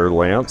lawnware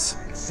lamps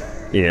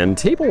in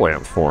table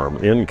lamp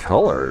form in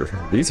color.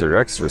 These are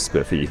extra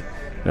spiffy,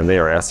 and they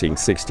are asking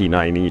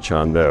 $69 each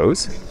on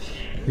those.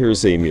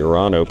 Here's a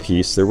Murano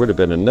piece. There would have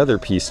been another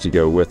piece to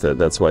go with it.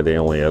 That's why they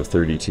only have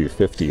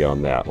 $32.50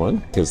 on that one,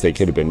 because they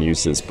could have been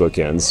used as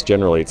bookends.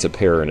 Generally, it's a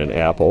pear and an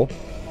apple.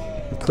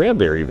 The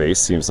cranberry vase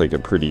seems like a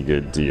pretty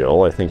good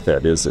deal. I think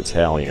that is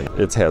Italian.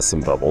 It has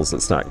some bubbles.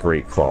 It's not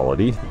great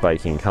quality.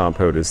 Viking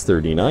Compote is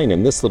 $39,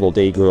 and this little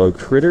day-glow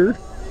critter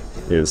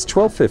is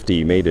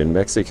 $12.50, made in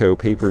Mexico,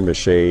 paper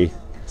mache.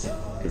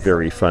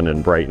 Very fun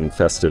and bright and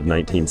festive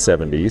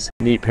 1970s.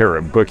 Neat pair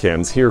of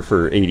bookends here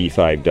for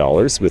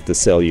 $85 with the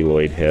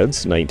celluloid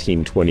heads,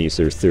 1920s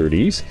or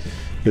 30s.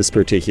 This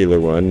particular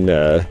one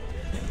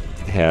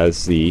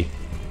has the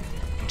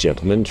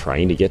gentleman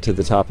trying to get to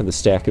the top of the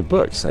stack of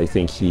books. I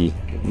think he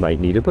might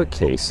need a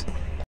bookcase.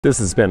 This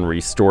has been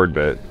restored,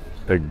 but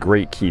a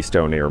great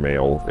Keystone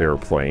airmail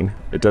airplane.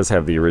 It does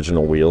have the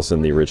original wheels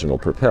and the original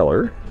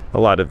propeller. A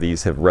lot of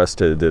these have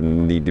rusted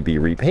and need to be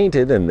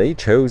repainted, and they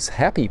chose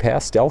happy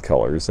pastel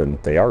colors,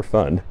 and they are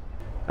fun.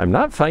 I'm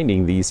not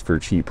finding these for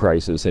cheap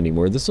prices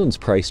anymore. This one's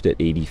priced at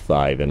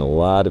 $85, and a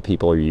lot of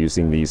people are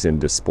using these in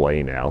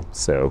display now.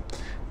 So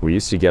We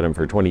used to get them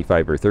for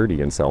 25 or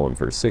 30 and sell them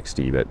for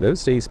 60, but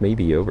those days may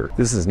be over.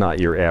 This is not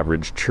your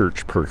average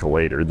church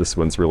percolator. This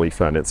one's really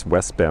fun. It's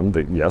West Bend,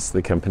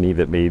 the company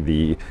that made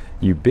the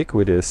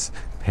ubiquitous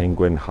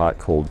Penguin Hot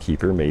Cold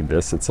Keeper made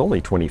this. It's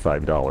only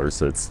 $25,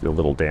 so it's a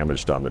little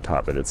damaged on the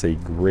top, but it's a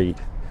great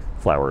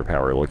flower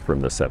power look from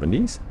the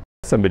 70s.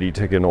 Somebody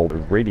took an old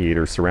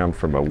radiator surround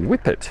from a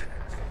Whippet,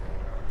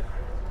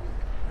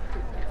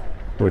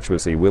 which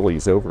was a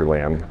Willys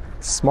Overland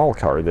small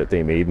car that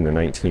they made in the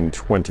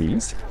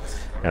 1920s.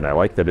 And I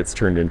like that it's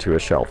turned into a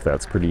shelf.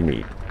 That's pretty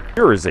neat.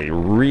 Here is a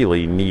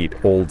really neat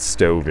old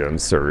stove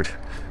insert.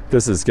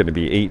 This is going to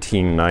be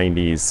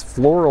 1890s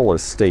floral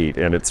estate,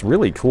 and it's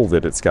really cool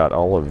that it's got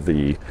all of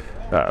the,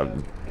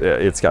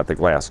 it's got the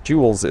glass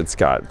jewels, it's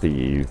got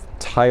the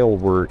tile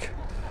work.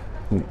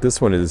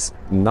 This one is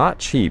not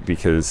cheap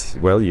because,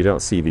 well, you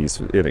don't see these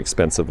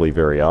inexpensively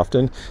very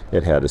often.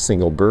 It had a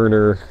single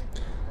burner,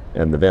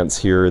 and the vents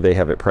here, they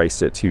have it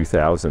priced at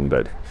 $2,000,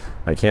 but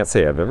I can't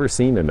say I've ever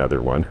seen another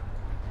one.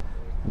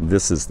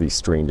 This is the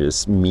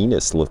strangest,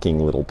 meanest looking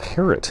little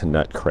parrot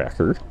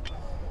nutcracker.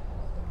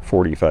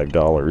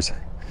 $45.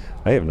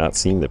 I have not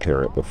seen the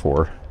parrot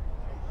before.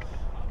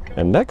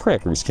 And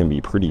nutcrackers can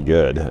be pretty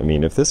good. I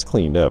mean, if this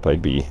cleaned up,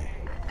 I'd be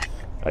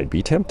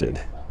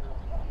tempted,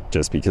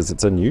 just because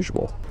it's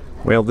unusual.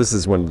 Well, this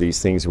is one of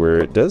these things where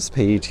it does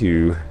pay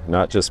to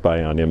not just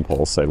buy on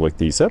impulse. I looked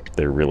these up,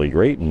 they're really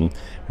great, and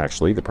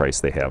actually the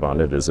price they have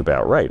on it is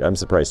about right. I'm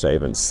surprised I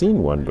haven't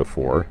seen one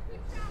before,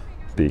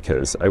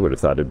 because I would have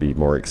thought it'd be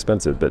more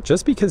expensive. But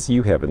just because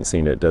you haven't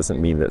seen it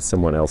doesn't mean that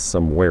someone else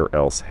somewhere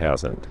else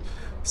hasn't.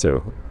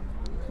 So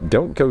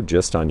don't go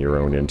just on your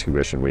own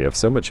intuition. We have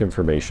so much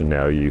information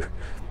now. You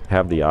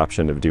have the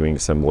option of doing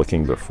some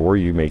looking before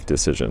you make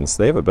decisions.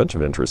 They have a bunch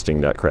of interesting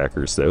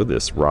nutcrackers though.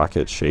 This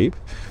rocket shape.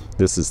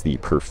 This is the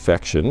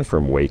Perfection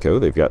from Waco.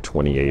 They've got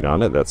 28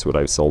 on it. That's what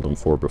I've sold them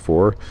for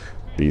before.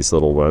 These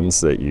little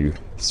ones that you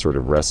sort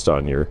of rest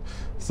on your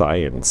thigh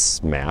and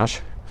smash.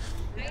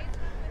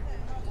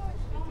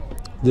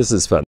 This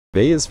is fun.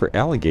 A is for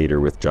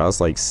alligator with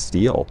jaws like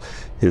steel.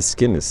 His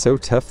skin is so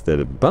tough that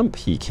a bump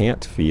he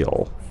can't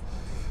feel.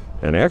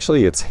 And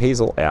actually it's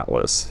Hazel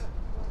Atlas.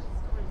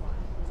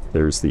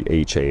 There's the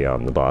HA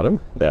on the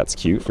bottom. That's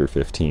cute for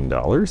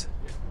 $15.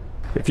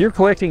 If you're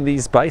collecting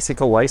these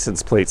bicycle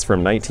license plates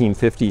from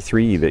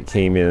 1953 that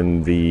came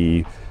in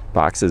the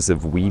boxes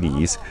of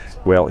Wheaties,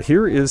 well,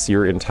 here is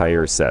your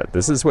entire set.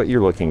 This is what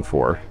you're looking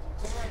for.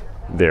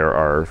 There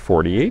are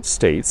 48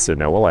 states, so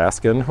no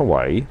Alaska and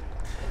Hawaii.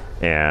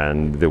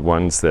 And the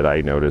ones that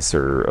I notice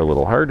are a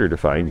little harder to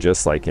find,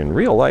 just like in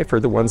real life, are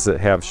the ones that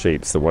have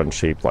shapes. The one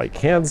shaped like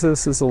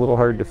Kansas is a little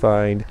hard to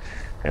find,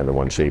 and the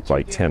one shaped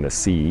like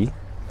Tennessee.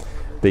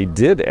 They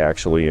did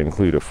actually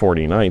include a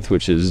 49th,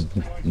 which is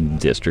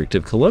District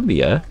of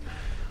Columbia.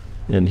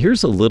 And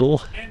here's a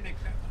little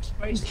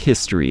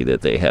history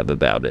that they have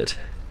about it.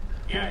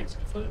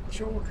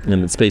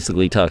 And it's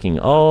basically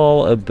talking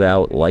all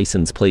about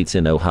license plates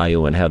in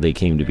Ohio and how they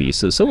came to be.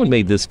 So someone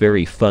made this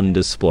very fun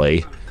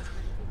display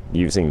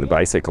using the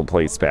bicycle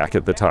plates back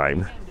at the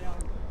time.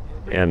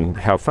 And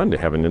how fun to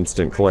have an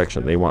instant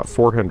collection. They want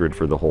 $400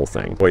 for the whole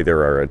thing. Boy, there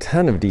are a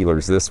ton of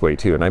dealers this way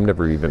too, and I've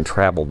never even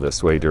traveled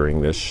this way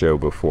during this show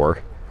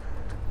before.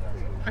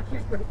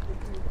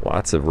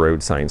 Lots of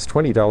road signs.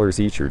 $20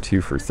 each or 2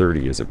 for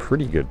 $30 is a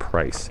pretty good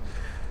price.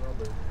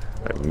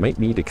 I might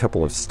need a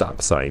couple of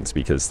stop signs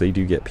because they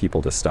do get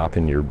people to stop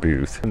in your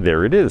booth. And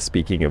there it is,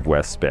 speaking of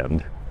West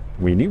Bend.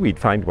 We knew we'd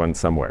find one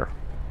somewhere.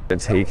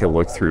 Take a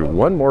look through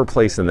one more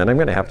place, and then I'm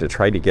going to have to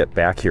try to get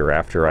back here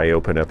after I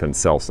open up and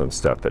sell some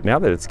stuff. But now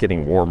that it's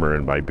getting warmer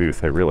in my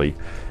booth, I really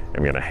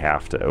am going to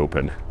have to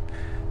open.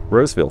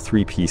 Roseville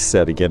 3-piece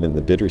set again in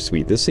the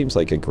bittersweet. This seems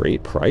like a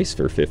great price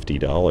for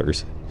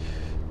 $50.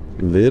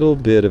 Little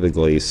bit of a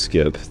glaze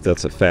skip.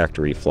 That's a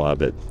factory flaw,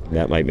 but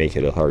that might make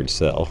it a hard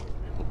sell.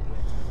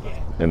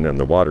 And then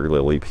the water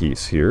lily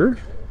piece here,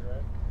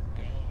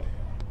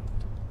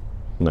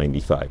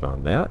 $95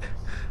 on that.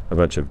 A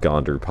bunch of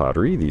Gonder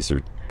pottery. These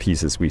are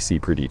pieces we see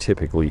pretty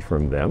typically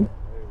from them.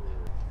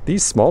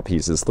 These small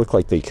pieces look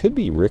like they could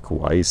be Rick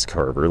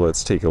Weiscarver.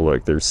 Let's take a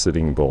look. There's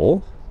Sitting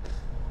Bull.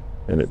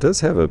 And it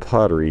does have a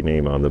pottery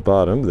name on the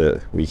bottom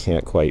that we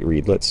can't quite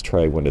read. Let's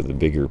try one of the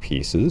bigger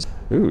pieces.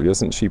 Ooh,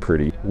 isn't she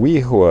pretty?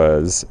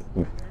 Weehua's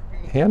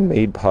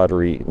Handmade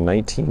Pottery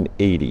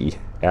 1980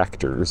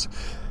 Actors.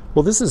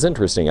 Well, this is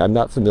interesting. I'm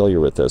not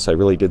familiar with this. I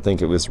really did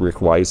think it was Rick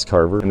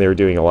Weiscarver. And they were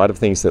doing a lot of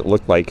things that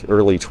looked like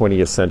early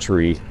 20th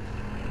century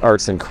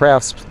arts and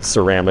crafts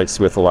ceramics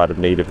with a lot of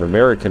Native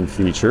American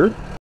feature.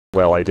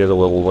 Well, I did a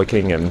little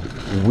looking, and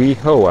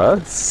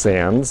Weehoa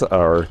sands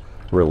are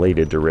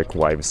related to Rick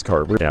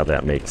Weiscarver. Now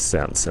that makes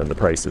sense, and the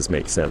prices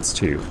make sense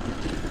too.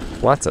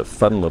 Lots of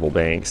fun little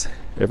banks.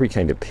 Every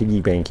kind of piggy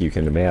bank you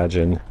can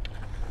imagine.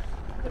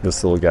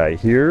 This little guy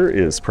here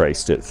is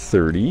priced at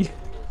 $30.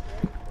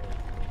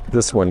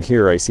 This one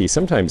here I see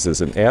sometimes as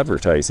an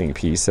advertising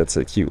piece. That's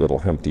a cute little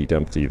Humpty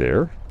Dumpty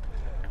there.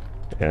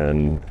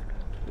 And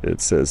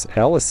It says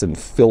Allison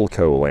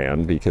Philco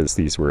Land because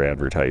these were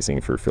advertising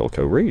for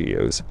Philco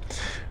radios.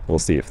 We'll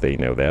see if they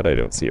know that. I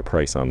don't see a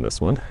price on this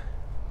one.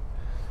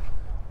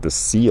 The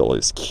seal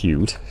is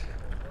cute.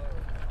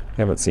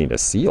 Haven't seen a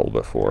seal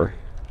before.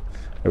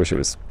 I wish it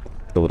was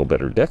a little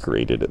better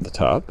decorated at the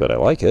top, but I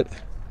like it.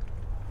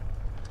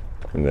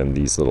 And then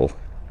these little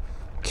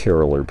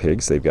caroler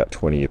pigs, they've got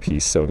 20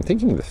 apiece, so I'm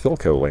thinking the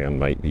Philco Land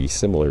might be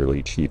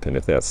similarly cheap, and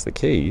if that's the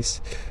case,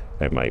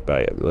 I might buy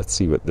it. Let's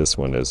see what this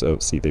one is. Oh,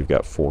 see, they've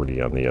got 40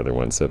 on the other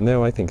one, so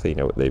no, I think they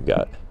know what they've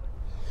got.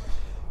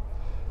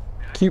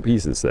 Cute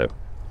pieces, though.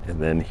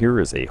 And then here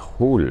is a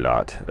whole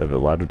lot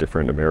of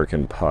different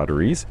American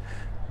potteries.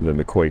 The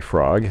McCoy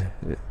frog,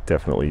 it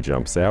definitely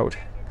jumps out.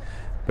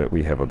 But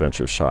we have a bunch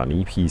of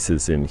Shawnee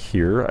pieces in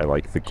here. I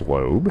like the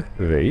globe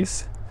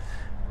vase.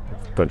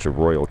 A bunch of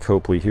Royal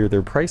Copley here.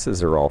 Their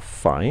prices are all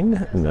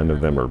fine. None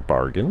of them are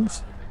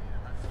bargains.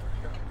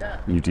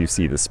 You do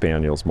see the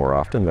spaniels more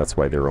often. That's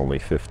why they're only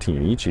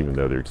 15 each, even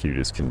though they're cute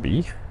as can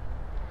be.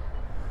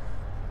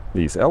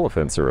 These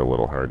elephants are a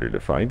little harder to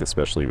find,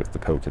 especially with the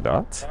polka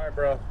dots. All right,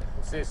 bro.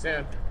 We'll see you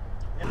soon.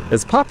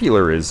 As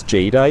popular as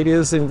jadeite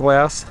is in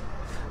glass,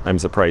 I'm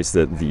surprised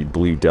that the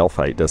blue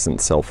delphite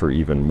doesn't sell for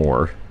even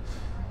more.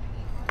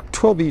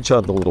 12 each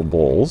on the little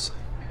bowls.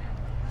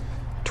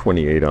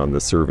 28 on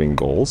the serving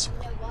bowls.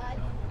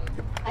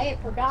 I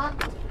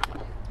forgot.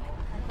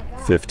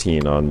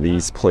 15 on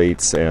these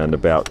plates and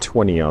about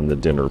 20 on the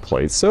dinner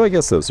plates. So I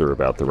guess those are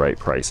about the right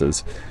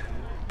prices.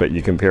 But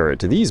you compare it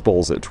to these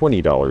bowls at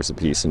 $20 a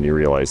piece and you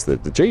realize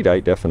that the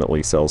jadeite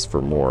definitely sells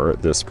for more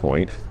at this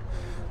point.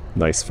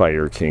 Nice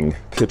Fire King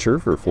pitcher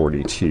for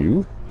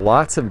 42.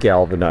 Lots of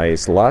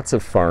galvanized, lots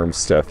of farm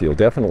stuff. You'll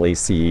definitely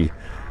see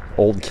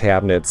old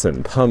cabinets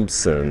and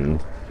pumps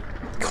and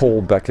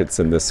coal buckets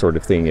and this sort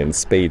of thing in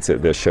spades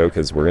at this show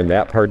because we're in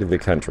that part of the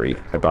country.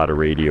 I bought a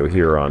radio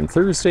here on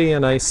Thursday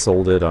and I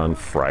sold it on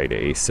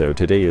Friday. So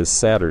today is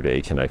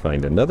Saturday. Can I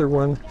find another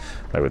one?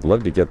 I would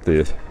love to get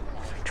the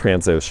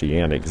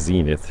Transoceanic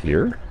Zenith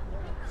here,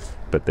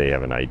 but they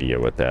have an idea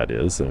what that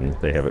is and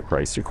they have it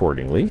priced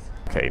accordingly.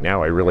 Okay,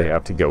 now I really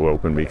have to go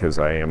open because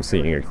I am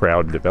seeing a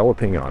crowd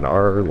developing on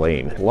our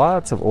lane.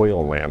 Lots of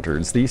oil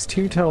lanterns. These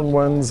two-tone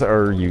ones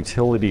are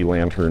utility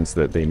lanterns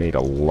that they made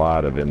a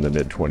lot of in the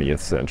mid-20th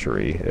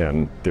century,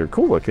 and they're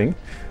cool looking,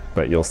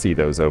 but you'll see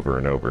those over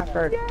and over.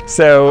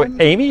 So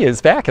Amy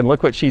is back, and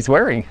look what she's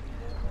wearing.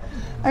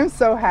 I'm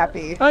so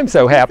happy. I'm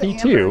so happy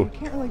too. You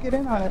can't really get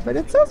in on it, but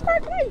it's so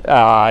sparkly.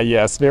 Ah,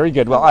 yes, very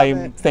good.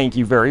 Well, thank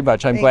you very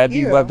much. I'm glad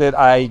you loved it.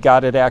 I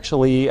got it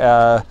actually.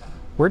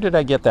 Where did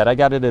I get that? I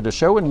got it at a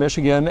show in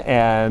Michigan,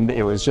 and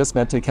it was just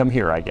meant to come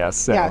here, I guess.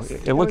 So yes,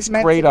 it looks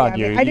great on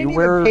you. I didn't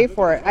even pay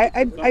for it.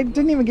 I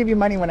didn't even give you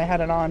money when I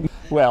had it on.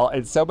 Well,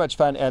 it's so much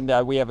fun,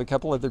 and we have a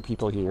couple other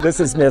people here.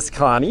 This is Miss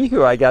Connie,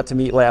 who I got to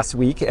meet last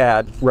week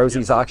at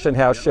Rosie's Auction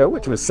House show,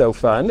 which was so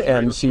fun,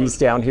 and she's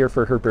down here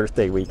for her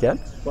birthday weekend.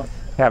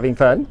 Having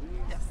fun?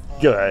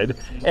 Good.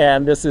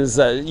 And this is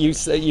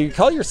you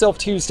call yourself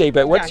Tuesday,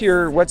 but what's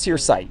your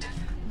site?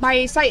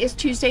 My site is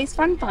Tuesday's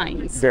Fun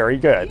Finds. Very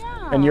good.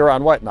 Yeah. And you're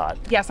on Whatnot.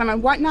 Yes, I'm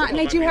on Whatnot, and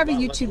I do have a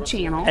YouTube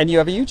channel. And you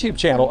have a YouTube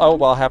channel. Oh,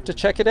 well, I'll have to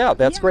check it out.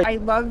 That's great. I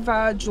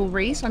love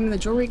jewelry, so I'm in the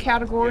jewelry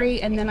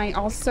category, and then I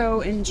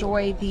also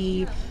enjoy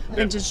the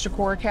vintage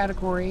decor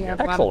category. I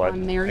have Excellent. A lot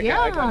on there.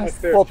 Yeah.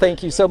 Well,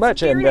 thank you so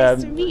much. It's very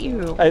nice to meet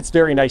you. It's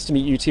very nice to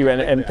meet you too,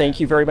 and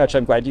thank you very much.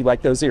 I'm glad you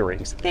like those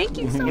earrings. Thank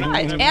you so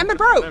much. And the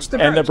brooch.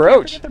 And the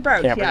brooch. Can't forget the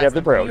brooch. Can't forget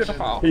the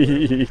brooch.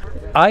 Beautiful.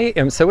 I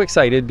am so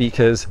excited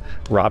because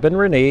Robin,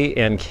 Renee,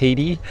 and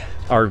Katie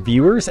are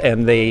viewers,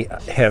 and they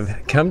have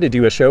come to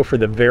do a show for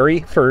the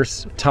very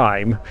first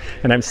time.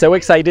 And I'm so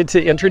excited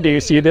to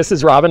introduce you. This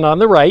is Robin on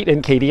the right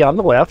and Katie on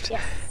the left.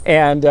 Yes.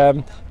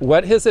 And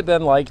what has it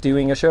been like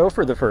doing a show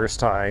for the first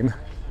time?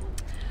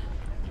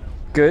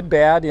 Good,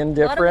 bad,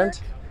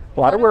 indifferent? A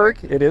lot of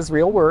work. It is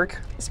real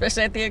work.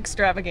 Especially at the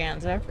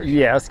Extravaganza. For sure.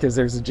 Yes, because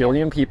there's a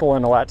jillion people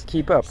and a lot to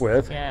keep up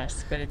with.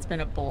 Yes, but it's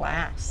been a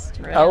blast.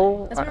 Really.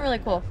 Oh, it's been really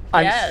cool.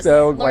 I'm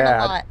so glad.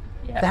 Learned a lot.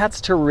 Yeah. That's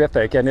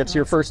terrific, and it's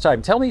your first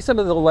time. Tell me some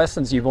of the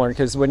lessons you've learned,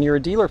 because when you're a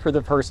dealer for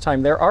the first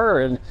time, there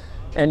are,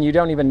 and you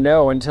don't even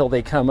know until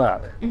they come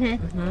up.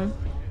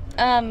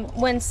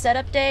 When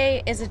setup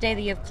day is a day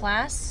that you have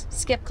class,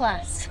 skip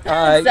class.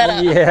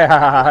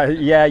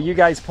 Yeah, you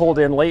guys pulled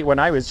in late when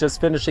I was just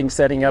finishing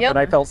setting up, and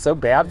I felt so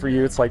bad for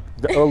you. It's like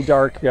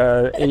dark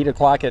 8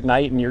 o'clock at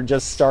night, and you're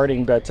just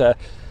starting, but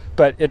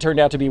it turned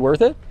out to be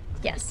worth it?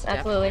 Yes,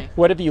 absolutely.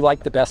 What have you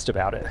liked the best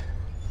about it?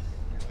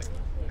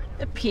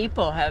 The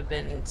people have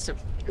been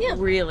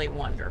really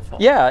wonderful.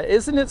 Yeah,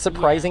 isn't it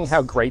surprising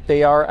how great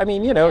they are? I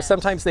mean,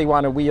 sometimes they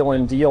want to wheel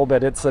and deal,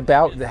 but it's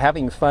about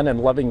having fun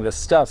and loving the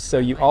stuff, so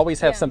you always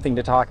have something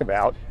to talk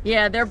about.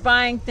 Yeah, they're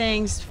buying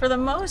things for the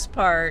most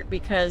part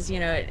because,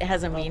 it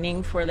has a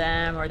meaning for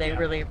them, or they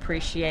really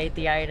appreciate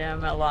the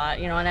item a lot,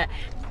 and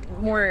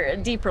more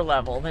deeper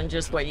level than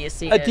just what you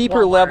see. A at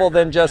deeper Walmart. level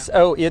than just,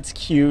 oh, it's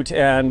cute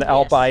and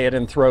I'll buy it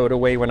and throw it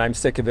away when I'm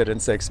sick of it in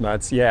 6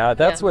 months. Yeah,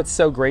 that's what's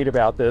so great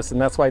about this,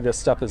 and that's why this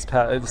stuff has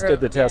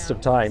stood the test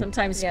of time.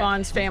 Sometimes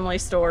spawns family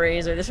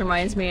stories, or this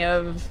reminds me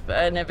of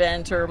an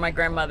event or my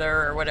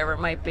grandmother or whatever it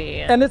might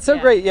be. And it's so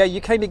great. Yeah,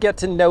 you kind of get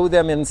to know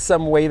them in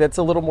some way that's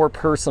a little more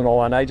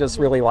personal, and I just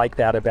really like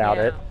that about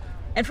it.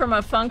 And from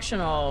a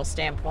functional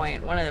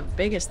standpoint, one of the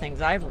biggest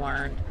things I've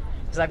learned,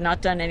 because I've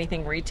not done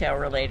anything retail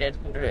related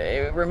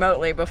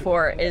remotely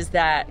before, is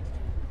that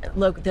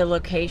the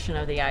location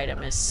of the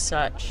item is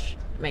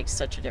makes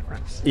such a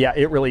difference. Yeah,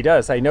 it really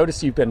does. I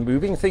noticed you've been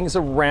moving things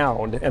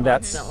around, and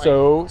that's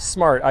so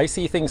smart. I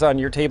see things on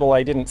your table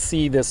I didn't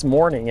see this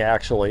morning,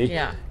 actually.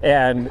 Yeah.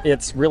 And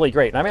it's really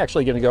great. And I'm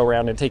actually going to go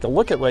around and take a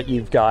look at what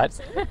you've got.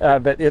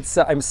 But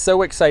I'm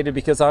so excited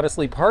because,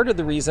 honestly, part of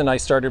the reason I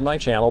started my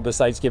channel,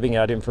 besides giving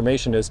out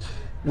information, is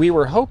we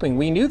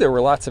knew there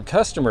were lots of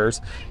customers,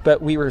 but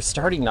we were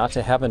starting not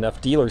to have enough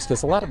dealers,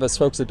 because a lot of us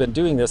folks have been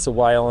doing this a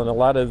while, and a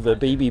lot of the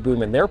baby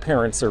boom and their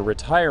parents are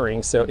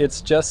retiring. So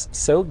it's just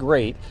so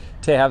great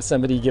to have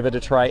somebody give it a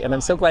try, and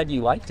I'm so glad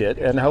you liked it,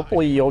 and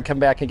hopefully you'll come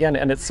back again.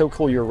 And it's so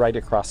cool you're right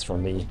across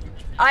from me.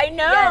 I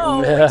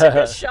know. Yes. We took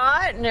a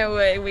shot,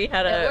 and we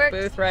had a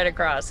booth right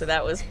across, so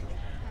that was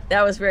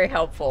very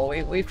helpful.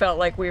 We felt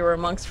like we were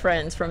amongst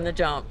friends from the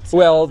jump. So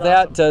well,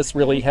 that does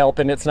really help,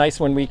 and it's nice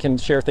when we can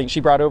share things. She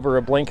brought over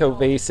a Blanco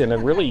vase in a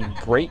really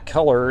great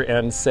color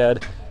and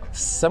said,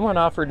 someone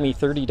offered me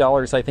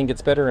 $30, I think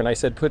it's better, and I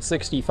said, put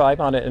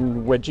 65 on it,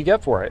 and what'd you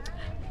get for it?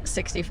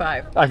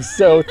 65. I'm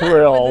so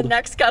thrilled. With the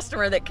next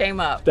customer that came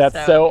up.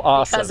 That's so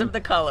awesome. Because of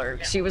the color.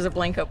 She was a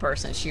Blanco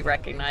person. She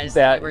recognized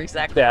that you were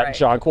exactly right. That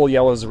jonquil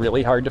yellow is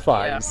really hard to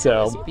find. Yeah,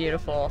 so it's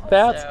beautiful.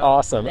 That's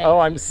awesome. Oh,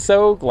 I'm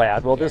so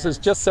glad. Well, this is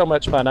just so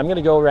much fun. I'm going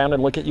to go around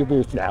and look at your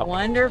booth now.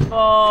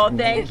 Wonderful.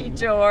 Thank you,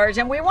 George.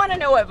 And we want to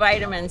know what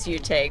vitamins you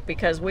take,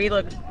 because we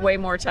look way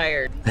more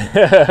tired.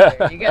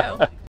 There you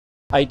go.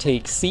 I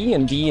take C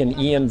and D and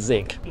E and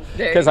zinc,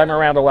 because I'm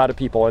around a lot of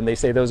people, and they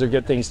say those are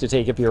good things to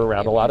take if you're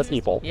around a lot of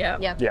people.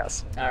 Yeah.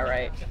 Yes. All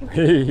right.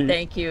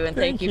 Thank you, and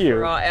thank you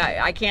for all.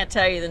 I can't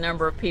tell you the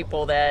number of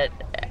people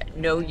that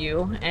know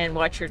you and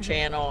watch your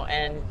channel,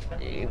 and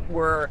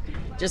we're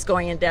just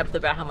going in depth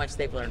about how much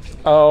they've learned.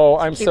 Oh,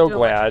 I'm so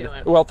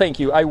glad. Well, thank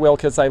you. I will,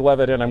 because I love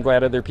it, and I'm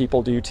glad other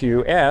people do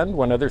too. And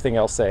one other thing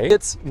I'll say,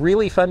 it's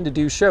really fun to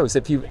do shows.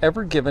 If you've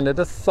ever given it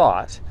a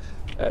thought,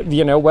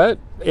 you know what?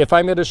 If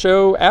I'm at a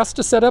show, ask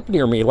to set up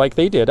near me like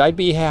they did. I'd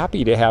be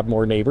happy to have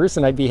more neighbors,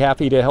 and I'd be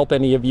happy to help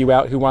any of you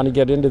out who want to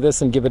get into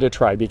this and give it a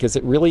try, because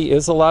it really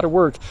is a lot of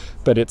work,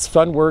 but it's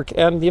fun work.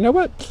 And you know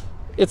what?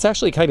 It's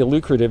actually kind of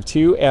lucrative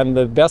too. And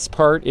the best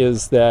part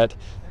is that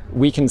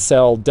we can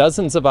sell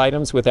dozens of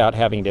items without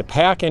having to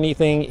pack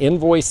anything,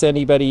 invoice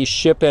anybody,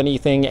 ship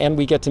anything, and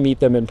we get to meet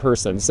them in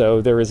person.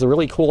 So there is a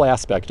really cool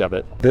aspect of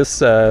it.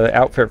 This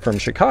outfit from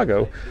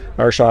Chicago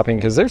are shopping,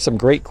 because there's some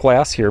great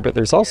glass here, but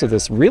there's also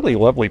this really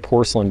lovely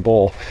porcelain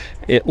bowl.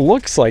 It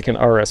looks like an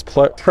RS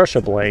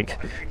Prussia blank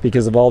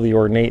because of all the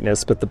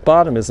ornateness, but the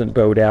bottom isn't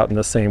bowed out in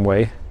the same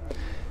way.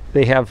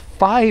 They have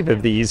 5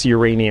 of these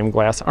uranium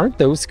glass. Aren't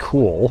those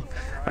cool?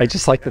 I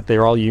just like that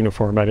they're all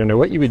uniform. I don't know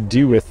what you would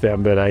do with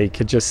them, but I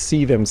could just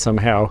see them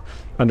somehow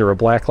under a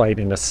black light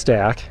in a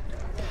stack.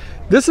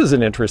 This is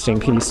an interesting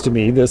piece to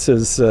me. This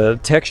is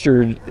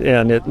textured,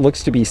 and it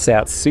looks to be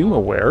Satsuma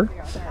ware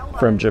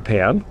from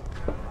Japan.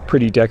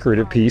 Pretty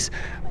decorative piece.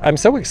 I'm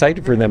so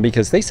excited for them,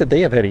 because they said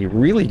they have had a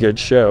really good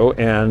show,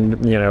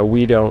 and you know,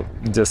 we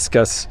don't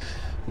discuss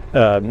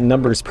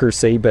numbers per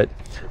se, but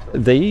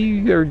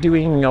they are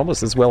doing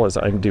almost as well as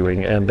I'm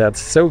doing, and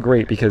that's so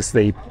great, because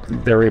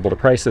they're able to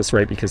price this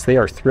right, because they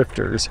are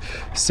thrifters.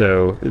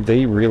 So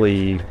they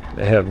really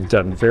have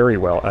done very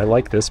well. I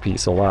like this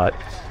piece a lot.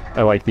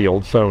 I like the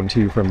old phone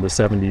too, from the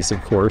 70s,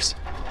 of course.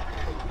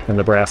 And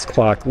the brass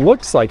clock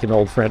looks like an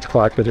old French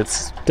clock, but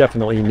it's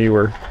definitely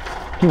newer.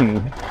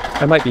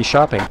 I might be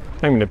shopping.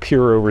 I'm going to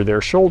peer over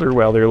their shoulder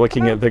while they're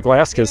looking at the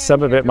glass, because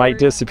some of it might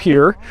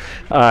disappear.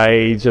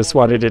 I just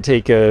wanted to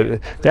take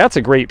that's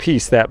a great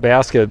piece, that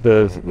basket,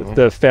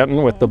 the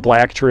Fenton with the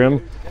black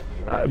trim.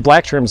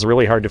 Black trim's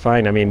really hard to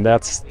find. I mean,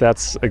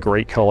 that's a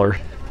great color.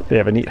 They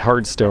have a neat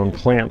hardstone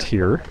plant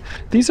here.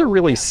 These are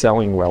really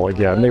selling well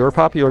again. They were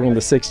popular in the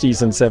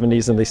 60s and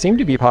 70s, and they seem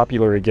to be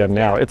popular again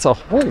now. It's a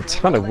whole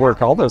ton of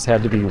work. All those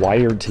had to be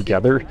wired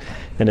together,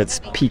 and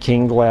it's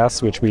Peking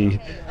glass, which we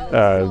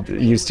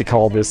used to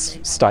call this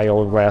style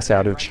of glass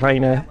out of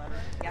China.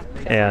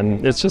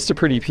 And it's just a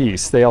pretty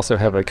piece. They also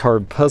have a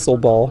carved puzzle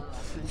ball.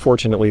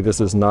 Fortunately, this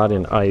is not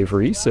in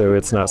ivory, so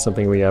it's not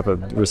something we have a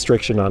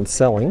restriction on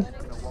selling.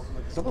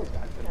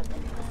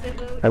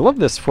 I love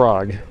this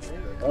frog.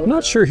 I'm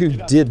not sure who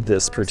did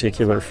this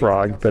particular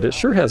frog, but it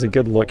sure has a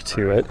good look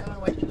to it.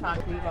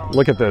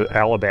 Look at the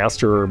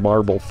alabaster or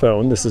marble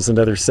phone. This is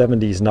another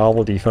 70s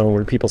novelty phone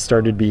where people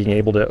started being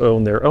able to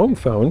own their own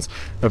phones.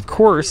 Of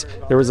course,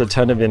 there was a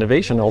ton of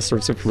innovation. All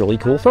sorts of really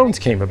cool phones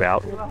came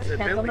about.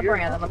 Depends on the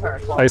brand on the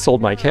person. I sold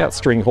my cat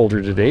string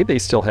holder today. They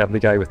still have the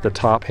guy with the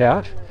top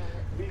hat.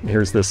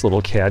 Here's this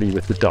little caddy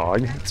with the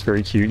dog. It's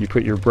very cute. You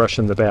put your brush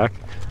in the back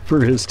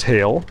for his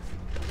tail.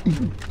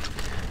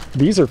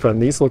 These are fun.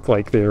 These look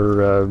like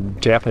they're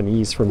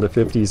Japanese from the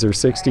 50s or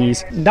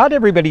 60s. Not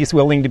everybody's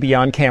willing to be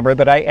on camera,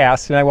 but I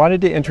asked, and I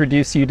wanted to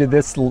introduce you to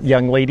this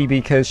young lady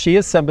because she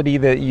is somebody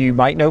that you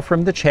might know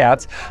from the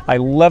chats. I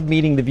love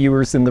meeting the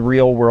viewers in the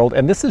real world,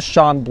 and this is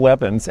Shawn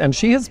Blevins, and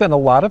she has been a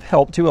lot of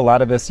help to a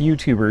lot of us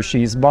YouTubers.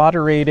 She's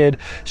moderated,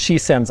 she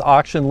sends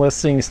auction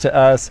listings to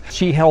us.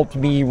 She helped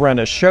me run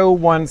a show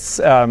once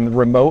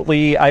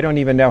remotely. I don't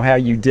even know how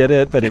you did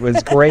it, but it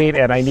was great,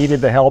 and I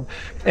needed the help.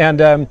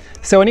 And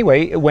so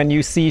anyway, when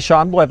you see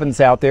Shawn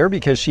Blevins out there,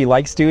 because she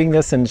likes doing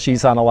this and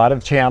she's on a lot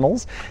of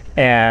channels,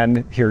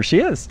 and here she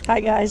is. Hi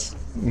guys,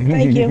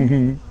 thank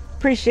you.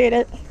 Appreciate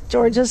it.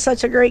 George is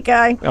such a great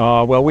guy.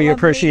 Oh, well, we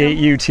appreciate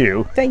you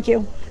too. Thank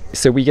you.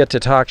 So we get to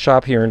talk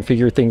shop here and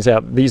figure things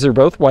out. These are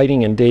both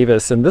Whiting and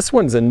Davis, and this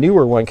one's a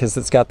newer one because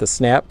it's got the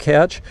snap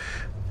catch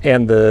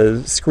and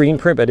the screen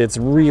print, but it's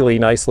really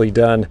nicely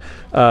done.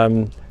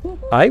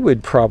 I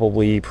would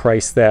probably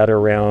price that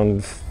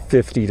around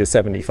 50 to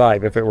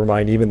 75 if it were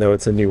mine, even though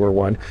it's a newer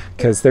one,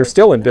 because they're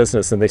still in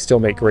business and they still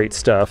make great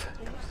stuff.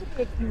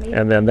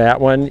 And then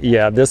that one,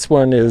 yeah, this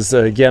one is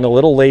again a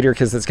little later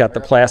because it's got the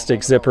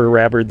plastic zipper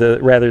rather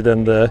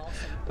than the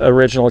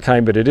original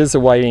kind, but it is a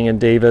Whiting and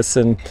Davis,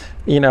 and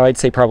you know, I'd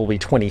say probably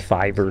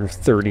 25 or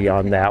 30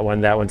 on that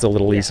one. That one's a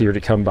little easier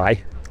to come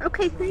by.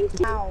 Okay, thank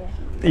you.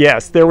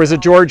 Yes, there was a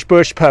George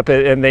Bush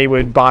puppet and they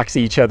would box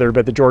each other,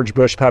 but the George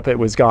Bush puppet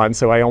was gone,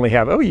 so I only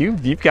have, oh,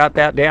 you've got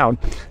that down.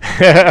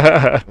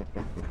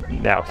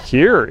 Now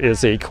here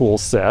is a cool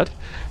set.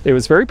 It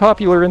was very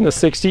popular in the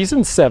 60s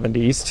and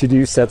 70s to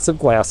do sets of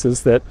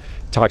glasses that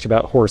talked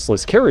about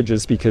horseless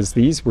carriages, because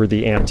these were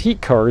the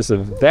antique cars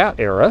of that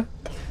era.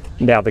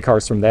 Now the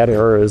cars from that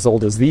era are as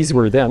old as these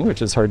were then,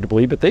 which is hard to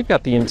believe, but they've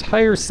got the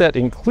entire set,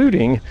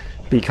 including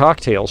the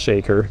cocktail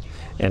shaker.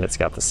 And it's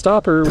got the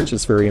stopper, which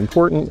is very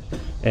important,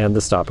 and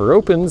the stopper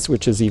opens,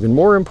 which is even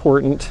more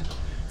important.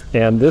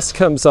 And this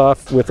comes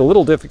off with a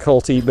little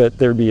difficulty, but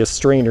there'd be a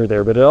strainer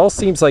there, but it all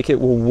seems like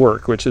it will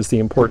work, which is the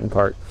important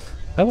part.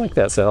 I like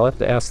that set. I'll have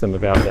to ask them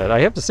about that.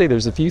 I have to say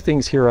there's a few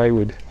things here I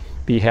would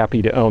be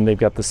happy to own. They've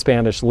got the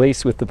Spanish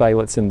lace with the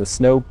violets in the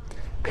snow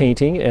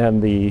painting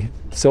and the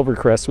silver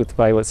crest with the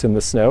violets in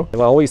the snow. I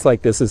always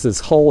like this is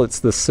his hull. It's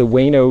the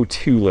Sueno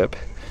tulip.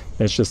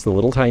 It's just a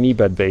little tiny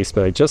bed vase,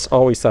 but I just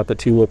always thought the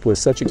tulip was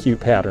such a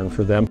cute pattern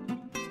for them.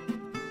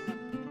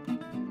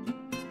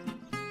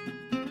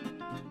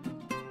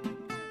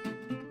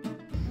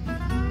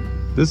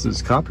 This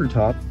is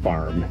Coppertop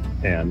Farm,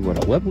 and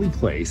what a lovely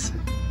place.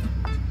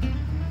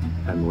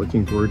 I'm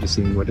looking forward to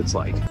seeing what it's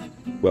like.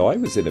 Well, I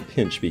was in a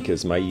pinch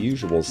because my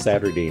usual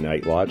Saturday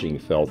night lodging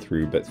fell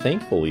through, but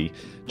thankfully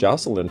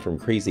Jocelyn from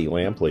Crazy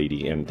Lamp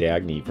Lady and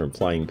Dagny from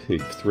Flying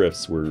Pig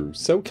Thrifts were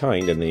so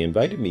kind, and they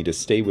invited me to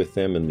stay with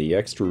them in the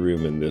extra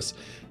room in this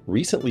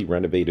recently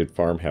renovated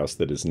farmhouse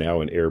that is now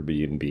an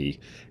Airbnb.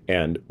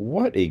 And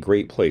what a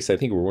great place. I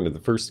think we're one of the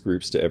first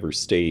groups to ever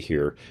stay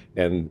here,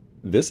 and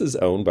this is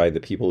owned by the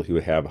people who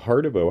have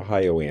Heart of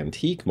Ohio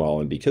Antique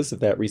Mall, and because of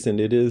that reason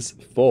it is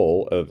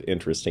full of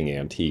interesting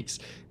antiques,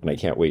 and I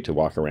can't wait to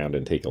walk around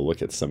and take a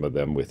look at some of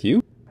them with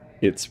you.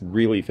 It's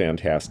really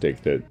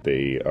fantastic that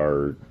they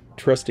are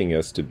trusting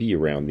us to be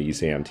around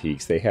these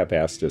antiques. They have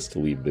asked us to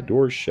leave the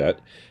doors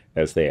shut,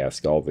 as they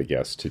ask all the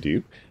guests to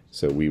do,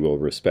 so we will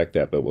respect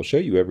that, but we'll show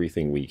you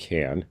everything we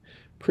can.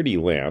 Pretty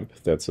lamp,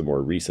 that's a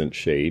more recent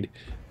shade.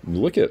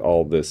 Look at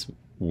all this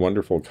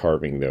wonderful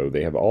carving though.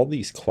 They have all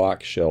these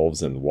clock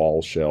shelves and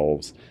wall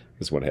shelves.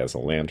 This one has a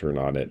lantern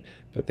on it,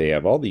 but they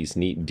have all these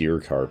neat deer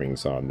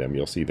carvings on them.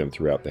 You'll see them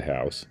throughout the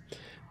house.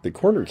 The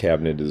corner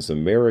cabinet is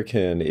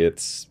American.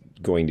 It's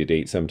going to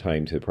date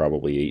sometime to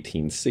probably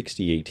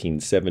 1860,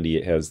 1870.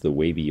 It has the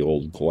wavy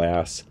old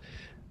glass,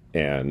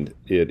 and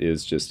it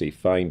is just a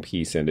fine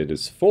piece, and it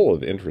is full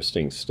of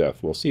interesting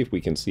stuff. We'll see if we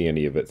can see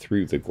any of it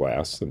through the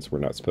glass, since we're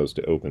not supposed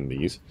to open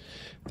these.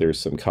 There's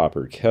some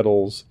copper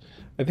kettles.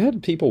 I've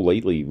had people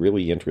lately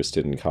really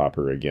interested in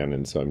copper again,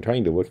 and so I'm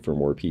trying to look for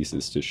more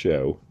pieces to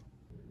show.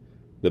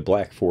 The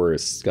Black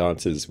Forest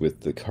sconces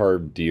with the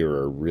carved deer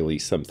are really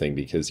something,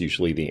 because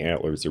usually the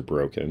antlers are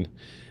broken.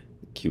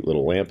 Cute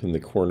little lamp in the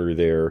corner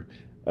there.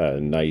 A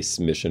nice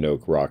mission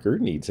oak rocker,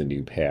 needs a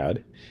new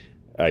pad.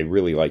 I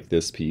really like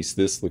this piece.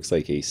 This looks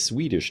like a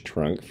Swedish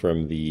trunk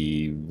from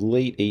the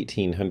late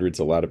 1800s.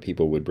 A lot of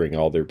people would bring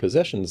all their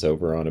possessions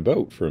over on a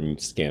boat from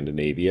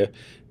Scandinavia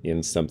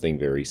in something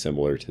very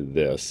similar to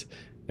this.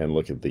 And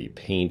look at the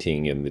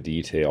painting and the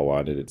detail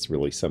on it. It's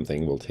really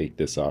something. We'll take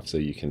this off so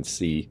you can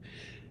see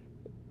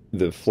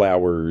the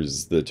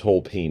flowers, the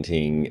toll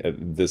painting.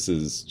 This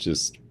is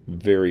just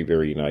very,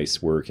 very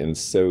nice work and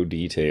so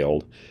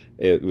detailed.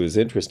 It was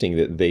interesting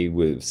that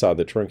they saw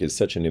the trunk as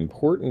such an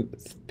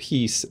important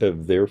piece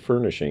of their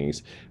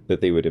furnishings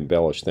that they would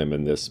embellish them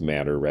in this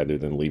manner rather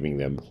than leaving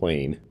them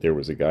plain. There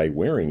was a guy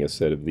wearing a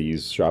set of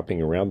these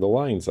shopping around the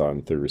lines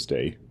on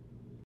Thursday.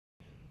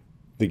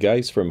 The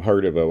guys from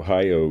Heart of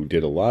Ohio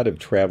did a lot of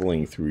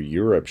traveling through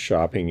Europe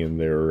shopping in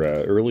their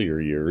earlier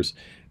years,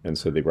 and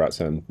so they brought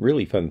some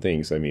really fun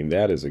things. I mean,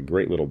 that is a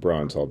great little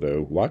bronze,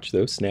 although watch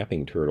those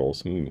snapping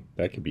turtles.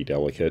 That could be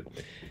delicate.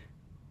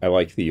 I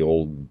like the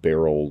old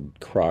barrel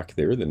crock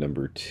there, the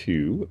number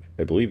 2.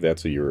 I believe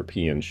that's a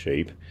European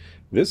shape.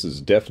 This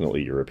is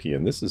definitely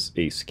European. This is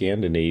a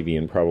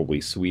Scandinavian,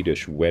 probably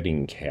Swedish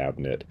wedding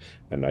cabinet.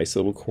 A nice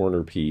little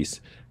corner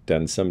piece,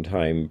 done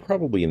sometime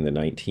probably in the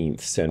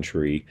 19th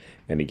century.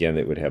 And again,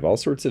 it would have all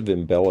sorts of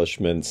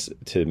embellishments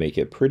to make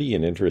it pretty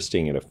and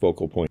interesting and a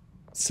focal point.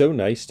 So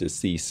nice to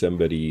see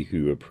somebody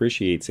who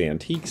appreciates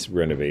antiques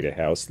renovate a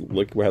house.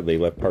 Look how they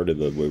left part of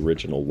the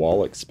original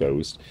wall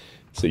exposed,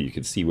 so you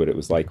could see what it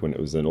was like when it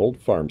was an old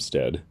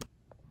farmstead.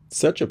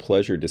 Such a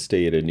pleasure to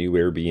stay at a new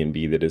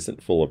Airbnb that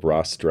isn't full of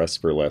Ross Dress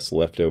for Less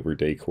leftover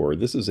decor.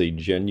 This is a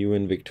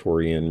genuine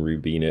Victorian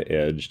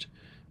Rubina-edged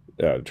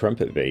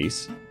trumpet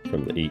vase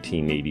from the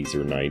 1880s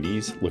or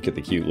 90s. Look at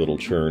the cute little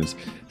churns.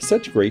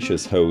 Such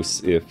gracious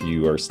hosts. If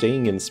you are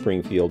staying in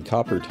Springfield,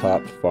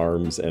 Coppertop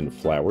Farms and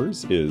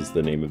Flowers is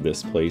the name of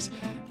this place.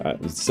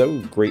 So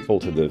grateful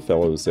to the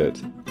fellows at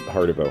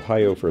Heart of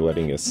Ohio for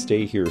letting us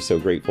stay here. So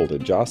grateful to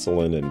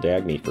Jocelyn and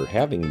Dagny for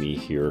having me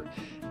here.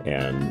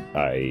 And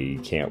I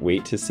can't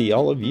wait to see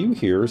all of you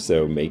here,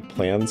 so make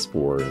plans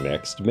for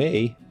next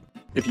May.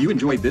 If you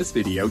enjoyed this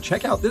video,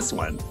 check out this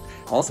one.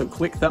 Also,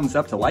 click thumbs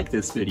up to like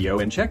this video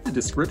and check the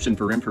description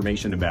for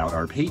information about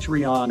our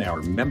Patreon,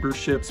 our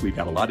memberships. We've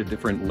got a lot of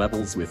different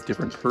levels with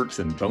different perks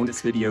and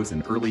bonus videos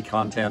and early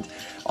content.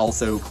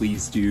 Also,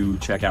 please do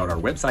check out our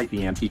website,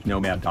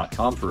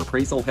 theantiquenomad.com, for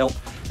appraisal help.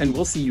 And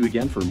we'll see you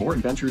again for more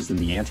adventures in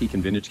the antique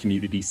and vintage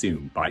community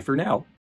soon. Bye for now.